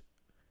August.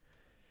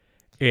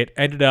 It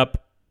ended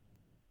up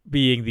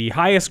being the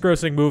highest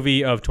grossing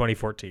movie of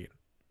 2014.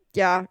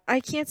 Yeah, I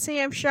can't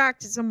say I'm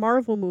shocked. It's a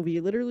Marvel movie.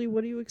 Literally,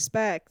 what do you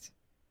expect?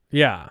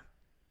 Yeah.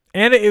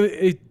 And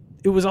it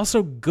was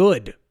also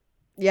good.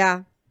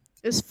 Yeah.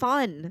 It was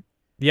fun.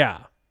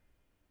 Yeah.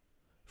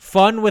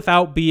 Fun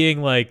without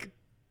being like,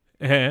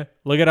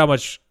 look at how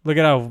much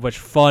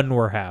fun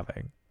we're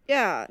having.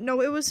 Yeah.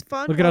 No, it was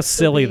fun. Look at how while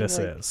still silly being, this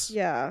like, is.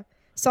 Yeah.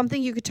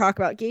 Something you could talk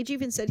about. Gage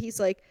even said he's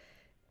like,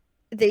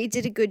 they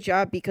did a good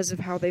job because of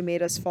how they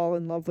made us fall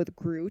in love with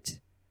Groot.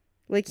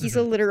 Like, he's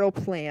a literal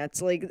plant.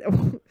 Like,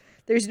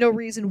 there's no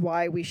reason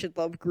why we should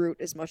love Groot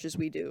as much as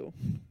we do.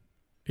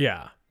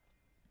 Yeah.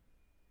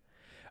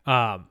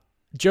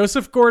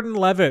 Joseph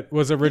Gordon-Levitt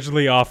was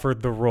originally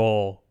offered the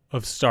role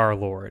of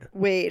Star-Lord.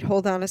 Wait,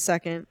 hold on a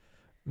second.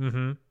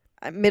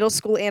 Mm-hmm. Middle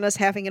school Anna's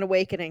having an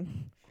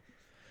awakening.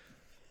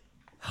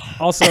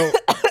 Also,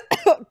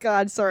 Oh,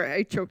 God, sorry.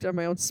 I choked on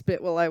my own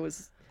spit while I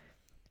was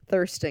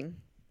thirsting.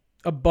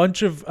 a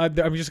bunch of...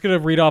 I'm just going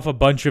to read off a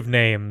bunch of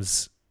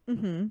names.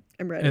 I'm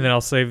ready. And then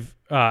I'll save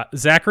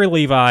Zachary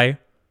Levi,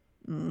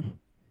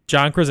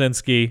 John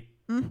Krasinski,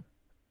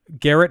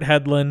 Garrett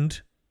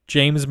Hedlund,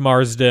 James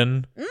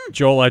Marsden,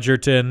 Joel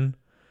Edgerton,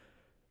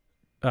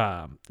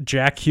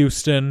 Jack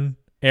Houston,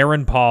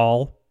 Aaron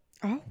Paul,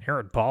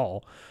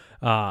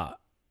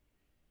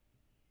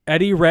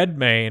 Eddie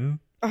Redmayne,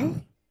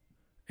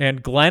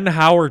 and Glenn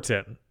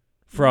Howerton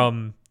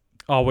from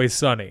Always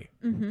Sunny.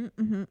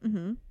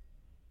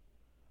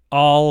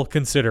 All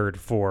considered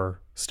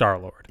for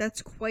Star-Lord.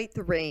 That's quite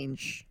the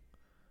range.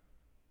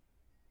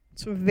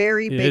 It's a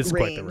very It big is range.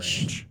 quite the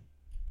range.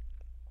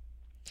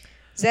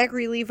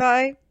 Zachary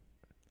Levi,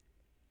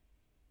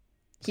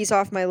 he's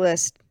off my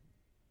list.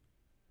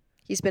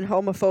 He's been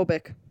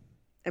homophobic.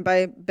 And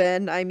by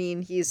Ben, I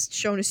mean he's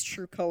shown his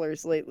true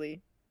colors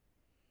lately.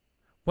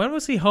 When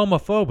was he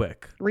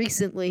homophobic?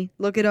 Recently.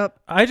 Look it up.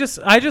 I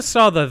just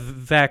saw the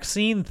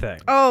vaccine thing.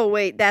 Oh,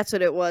 wait, that's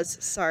what it was.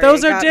 Sorry.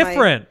 Those I are got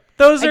different.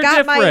 Those are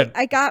different.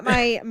 I got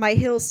my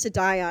hills to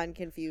die on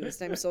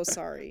confused. I'm so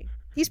sorry.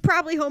 He's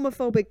probably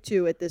homophobic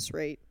too at this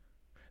rate.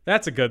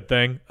 That's a good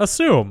thing.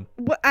 Assume.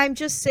 What I'm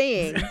just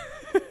saying.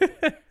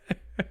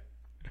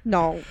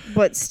 No,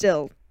 but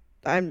still.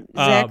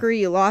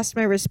 Zachary, you lost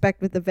my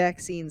respect with the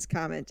vaccines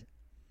comment.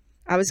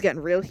 I was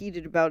getting real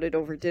heated about it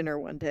over dinner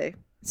one day.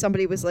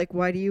 Somebody was like,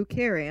 "Why do you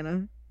care,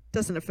 Anna?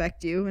 Doesn't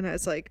affect you." And I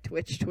was like,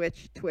 "Twitch,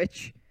 twitch,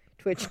 twitch,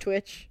 twitch,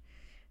 twitch."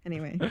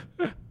 Anyway.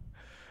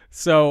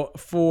 So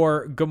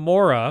for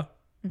Gamora,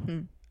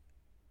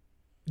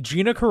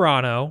 Gina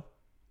Carano,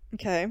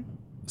 Okay.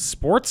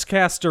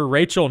 Sportscaster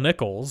Rachel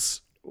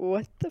Nichols,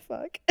 What the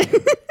fuck?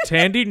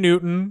 Tandy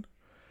Newton,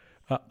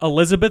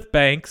 Elizabeth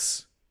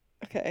Banks,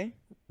 Okay.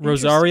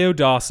 Rosario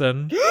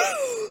Dawson,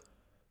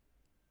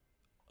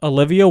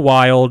 Olivia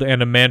Wilde,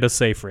 and Amanda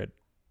Seyfried.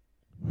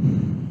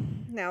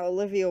 Now,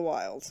 Olivia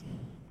Wilde.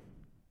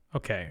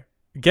 Okay.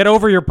 Get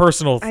over your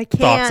personal I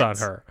thoughts can't. on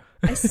her.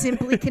 I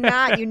simply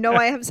cannot. You know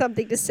I have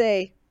something to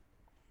say.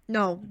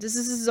 No, this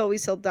is Zoe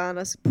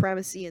Saldana's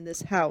supremacy in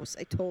this house.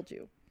 I told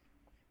you.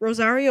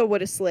 Rosario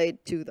would have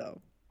slayed too,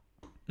 though.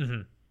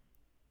 Mm-hmm.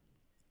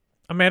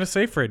 Amanda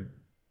Seyfried.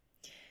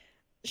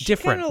 She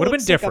Different. kinda Would have been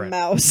looks different.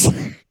 Like a mouse.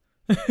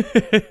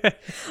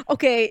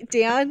 Okay,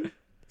 Dan,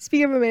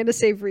 speaking of Amanda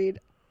Seyfried,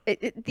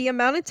 the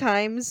amount of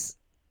times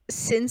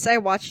since I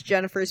watched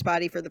Jennifer's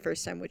Body for the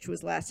first time, which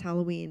was last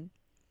Halloween,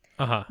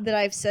 Uh-huh. that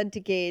I've said to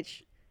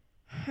Gage,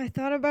 I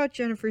thought about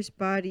Jennifer's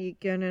Body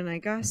again and I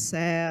got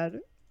sad.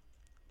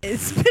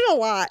 It's been a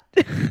lot.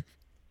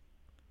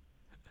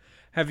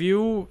 Have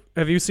you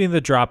seen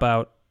The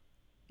Dropout?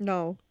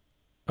 No.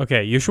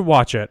 Okay, you should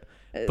watch it.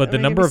 But the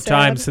Am I number gonna of be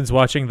times sad? since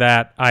watching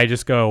that, I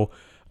just go,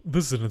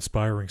 this is an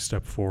inspiring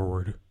step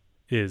forward,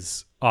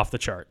 is off the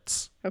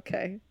charts.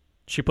 Okay.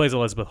 She plays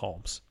Elizabeth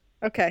Holmes.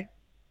 Okay.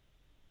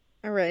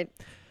 All right.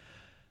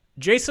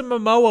 Jason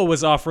Momoa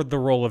was offered the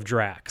role of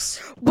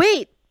Drax.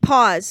 Wait,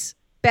 pause.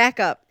 Back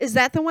up. Is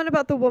that the one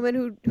about the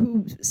woman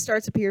who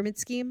starts a pyramid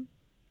scheme?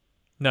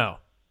 No.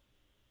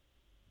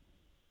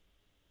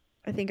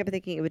 I think I'm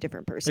thinking of a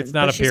different person. It's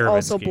not but a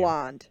pyramid she's also scheme.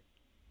 blonde.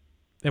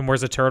 And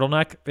wears a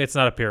turtleneck? It's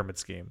not a pyramid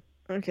scheme.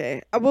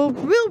 Okay. We'll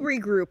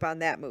regroup on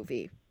that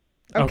movie.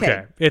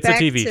 Okay. It's a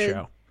Back TV to-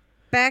 show.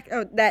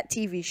 That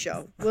TV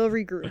show. We'll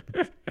regroup.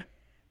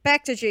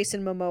 Back to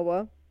Jason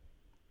Momoa.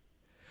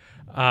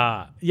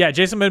 Yeah,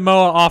 Jason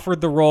Momoa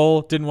offered the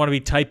role, didn't want to be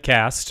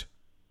typecast.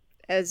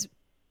 As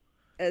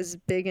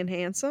big and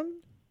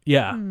handsome?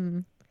 Yeah.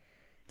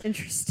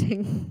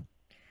 Interesting.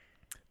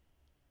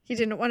 He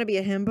didn't want to be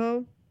a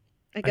himbo?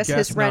 I guess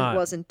guess his rent not.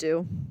 wasn't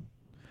due.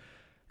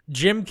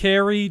 Jim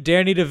Carrey,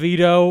 Danny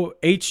DeVito,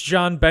 H.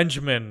 John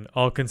Benjamin,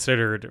 all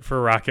considered for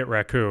Rocket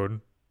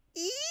Raccoon.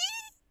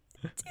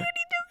 Danny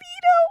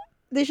DeVito!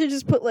 They should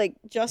just put,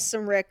 just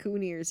some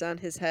raccoon ears on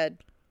his head.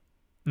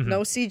 Mm-hmm.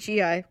 No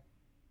CGI.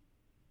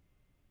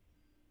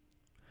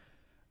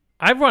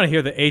 I want to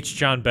hear the H.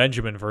 John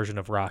Benjamin version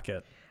of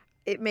Rocket.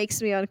 It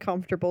makes me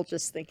uncomfortable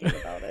just thinking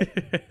about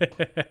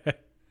it.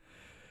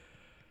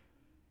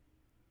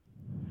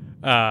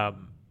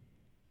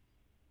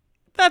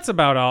 That's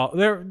about all.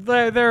 There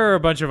are a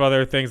bunch of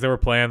other things that were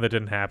planned that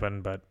didn't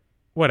happen, but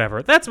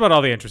whatever. That's about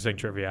all the interesting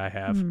trivia I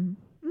have.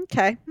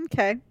 Okay.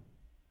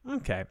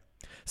 Okay.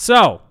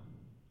 So,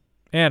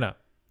 Anna,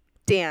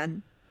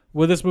 Dan.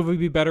 will this movie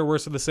be better,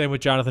 worse, or the same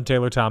with Jonathan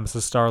Taylor Thomas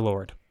as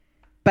Star-Lord?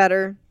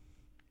 Better.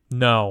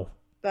 No.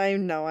 I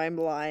know I'm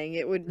lying.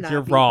 It would not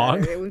You're be wrong.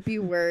 better. It would be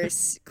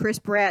worse. Chris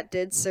Pratt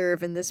did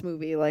serve in this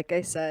movie. Like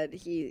I said,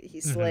 he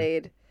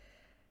slayed.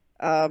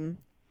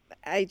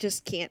 I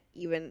just can't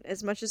even,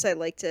 as much as I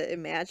like to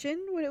imagine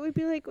what it would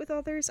be like with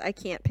others, I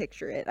can't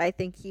picture it. I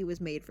think he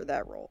was made for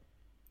that role.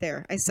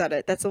 There, I said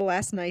it. That's the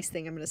last nice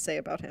thing I'm going to say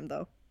about him,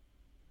 though.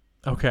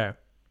 Okay.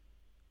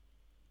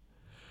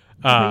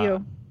 How about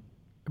you?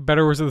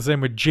 Better, worse, or the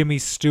same with Jimmy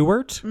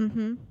Stewart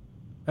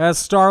as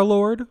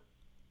Star-Lord?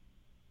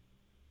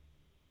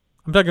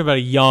 I'm talking about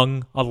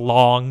a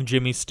long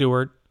Jimmy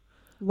Stewart.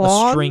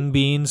 Long? A string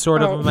bean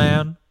sort of a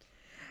man.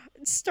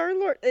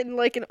 Star-Lord, in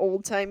an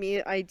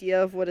old-timey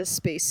idea of what a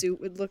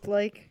spacesuit would look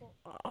like.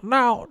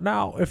 Now,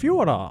 if you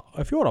want to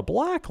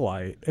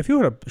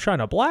shine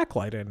a black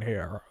light in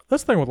here,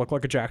 this thing would look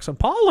like a Jackson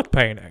Pollock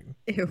painting.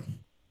 Ew.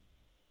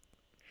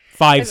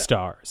 5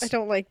 stars. I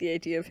don't like the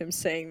idea of him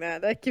saying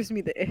that. That gives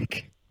me the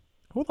ick.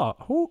 Who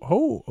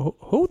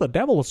the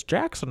devil is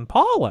Jackson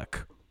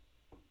Pollock?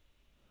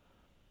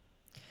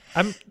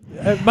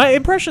 My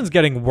impression's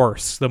getting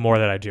worse the more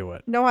that I do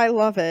it. No, I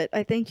love it.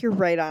 I think you're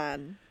right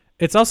on.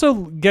 It's also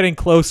getting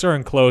closer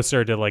and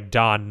closer to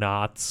Don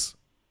Knotts.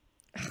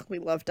 We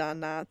love Don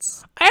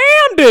Knotts.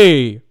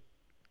 Andy!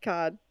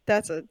 God,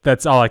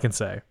 That's all I can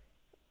say.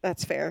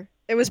 that's fair.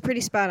 It was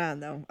pretty spot on,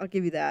 though. I'll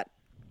give you that.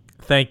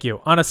 Thank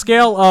you. On a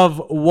scale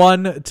of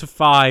 1 to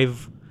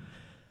 5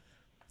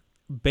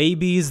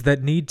 babies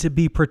that need to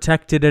be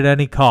protected at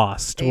any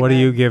cost, what do Amen.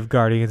 you give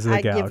Guardians of the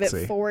I Galaxy?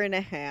 give it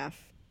 4.5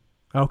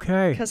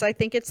 Okay. because I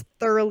think it's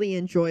thoroughly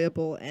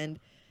enjoyable and,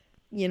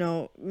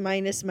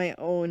 minus my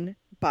own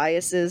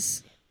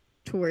biases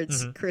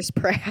towards Chris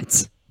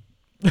Pratt.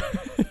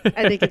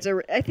 I think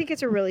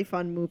it's a really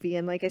fun movie,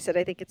 and like I said,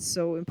 I think it's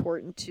so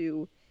important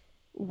to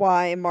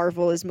why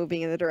Marvel is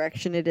moving in the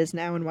direction it is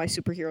now and why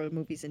superhero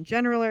movies in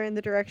general are in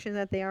the direction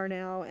that they are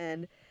now.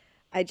 And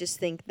I just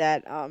think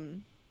that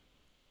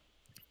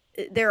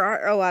there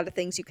are a lot of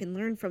things you can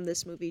learn from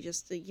this movie,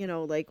 just to,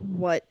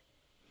 what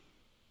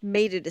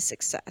made it a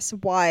success,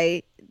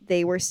 why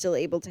they were still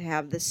able to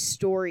have this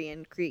story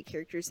and create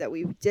characters that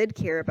we did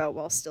care about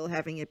while still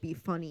having it be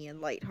funny and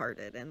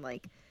lighthearted and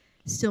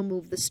still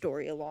move the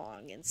story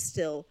along and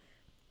still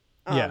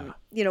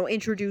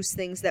introduce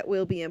things that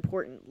will be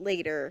important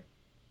later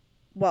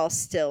while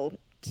still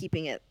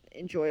keeping it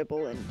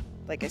enjoyable and,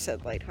 like I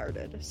said,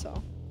 lighthearted. So,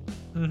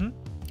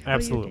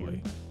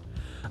 Absolutely.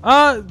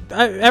 I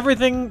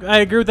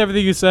agree with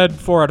everything you said.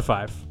 4 out of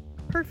 5.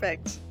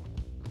 Perfect.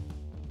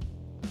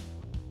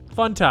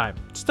 Fun time.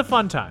 Just a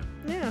fun time.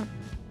 Yeah.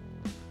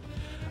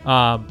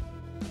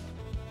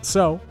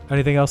 So,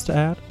 anything else to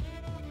add?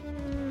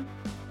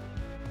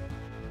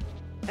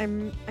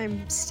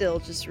 I'm still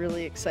just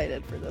really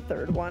excited for the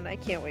third one. I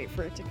can't wait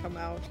for it to come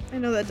out. I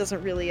know that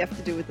doesn't really have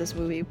to do with this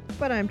movie,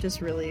 but I'm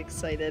just really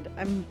excited.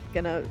 I'm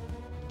gonna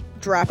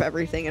drop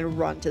everything and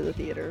run to the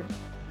theater.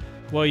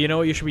 Well, you know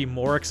what you should be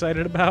more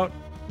excited about?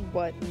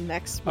 What,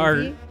 next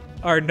movie?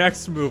 Our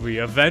next movie,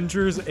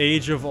 Avengers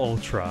Age of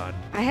Ultron.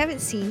 I haven't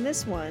seen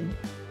this one.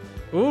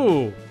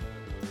 Ooh.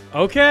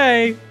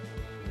 Okay.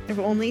 I've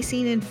only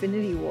seen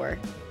Infinity War.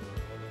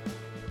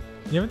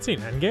 You haven't seen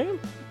Endgame?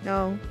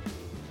 No.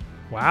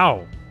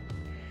 Wow.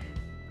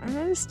 I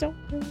just don't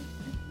really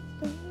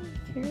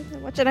care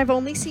that much. And I've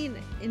only seen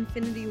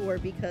Infinity War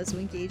because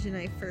when Gage and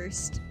I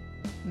first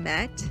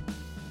met,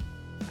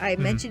 I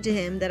mentioned to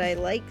him that I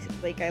like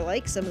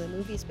some of the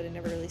movies, but I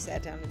never really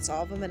sat down and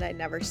saw them, and I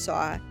never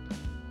saw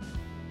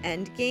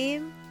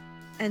Endgame.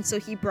 And so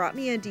he brought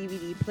me a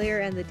DVD player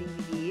and the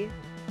DVD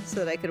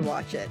so that I could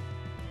watch it.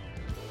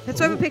 That's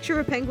why I have a picture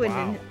of a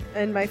penguin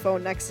in my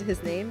phone next to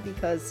his name,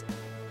 because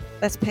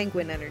that's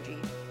penguin energy.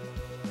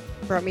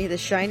 Brought me the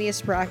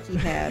shiniest rock he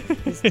had,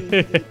 his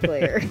DVD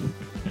player.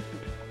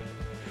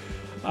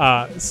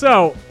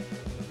 So,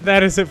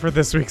 that is it for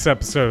this week's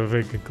episode of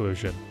In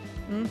Conclusion.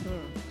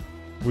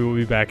 We will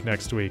be back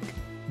next week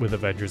with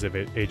Avengers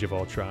Age of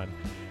Ultron.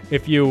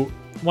 If you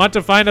want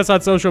to find us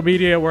on social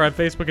media, we're on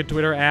Facebook and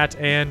Twitter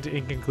 @and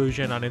In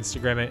Conclusion, on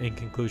Instagram @In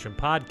Conclusion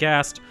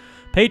Podcast,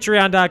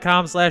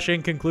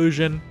 Patreon.com/In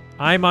Conclusion.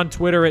 I'm on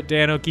Twitter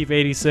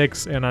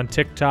 @DanO'Keefe86 and on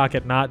TikTok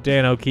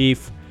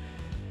 @NotDanO'Keefe.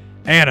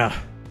 Anna,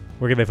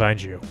 where can they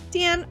find you?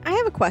 Dan, I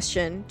have a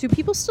question. Do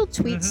people still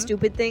tweet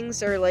stupid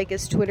things, or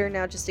is Twitter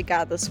now just a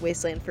godless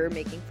wasteland for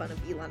making fun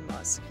of Elon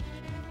Musk?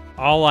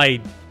 All I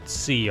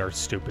see are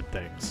stupid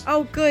things.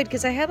 Oh, good,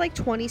 because I had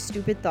 20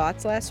 stupid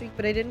thoughts last week,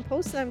 but I didn't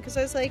post them because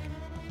I was like,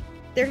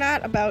 they're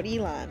not about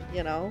Elon,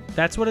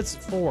 That's what it's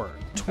for.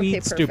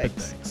 Tweet stupid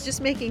things.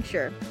 Just making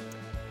sure.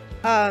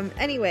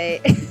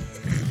 Anyway, you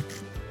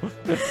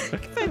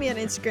can find me on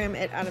Instagram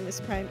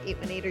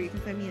 @OptimusPrime818, or you can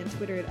find me on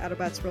Twitter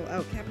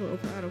 @AutobotsRollOut, capital O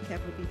for Auto,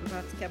 capital B for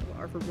Bots, capital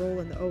R for Roll,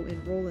 and the O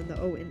in Roll, and the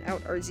O in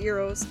Out are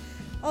zeros.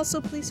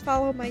 Also, please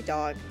follow my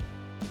dog,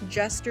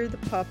 Jester the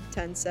Pup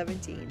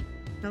 1017.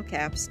 No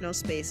caps, no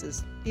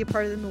spaces. Be a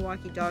part of the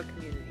Milwaukee dog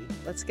community.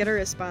 Let's get her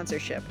a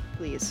sponsorship,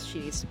 please. She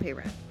needs to pay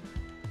rent.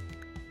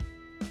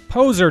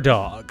 Poser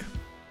dog.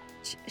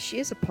 She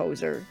is a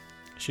poser.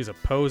 She's a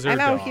poser I'm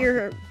dog. out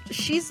here.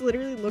 She's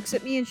literally looks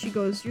at me and she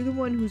goes, "You're the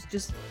one who's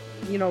just,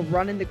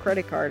 running the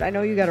credit card. I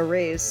know you got a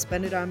raise.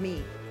 Spend it on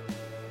me."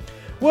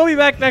 We'll be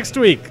back next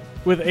week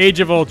with Age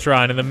of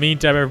Ultron. In the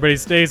meantime, everybody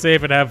stay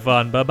safe and have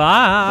fun.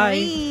 Bye-bye.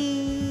 Bye.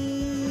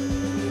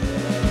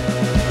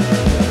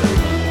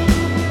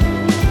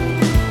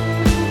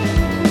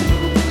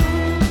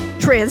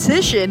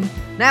 Transition?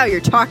 Now you're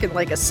talking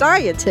like a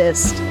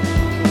scientist.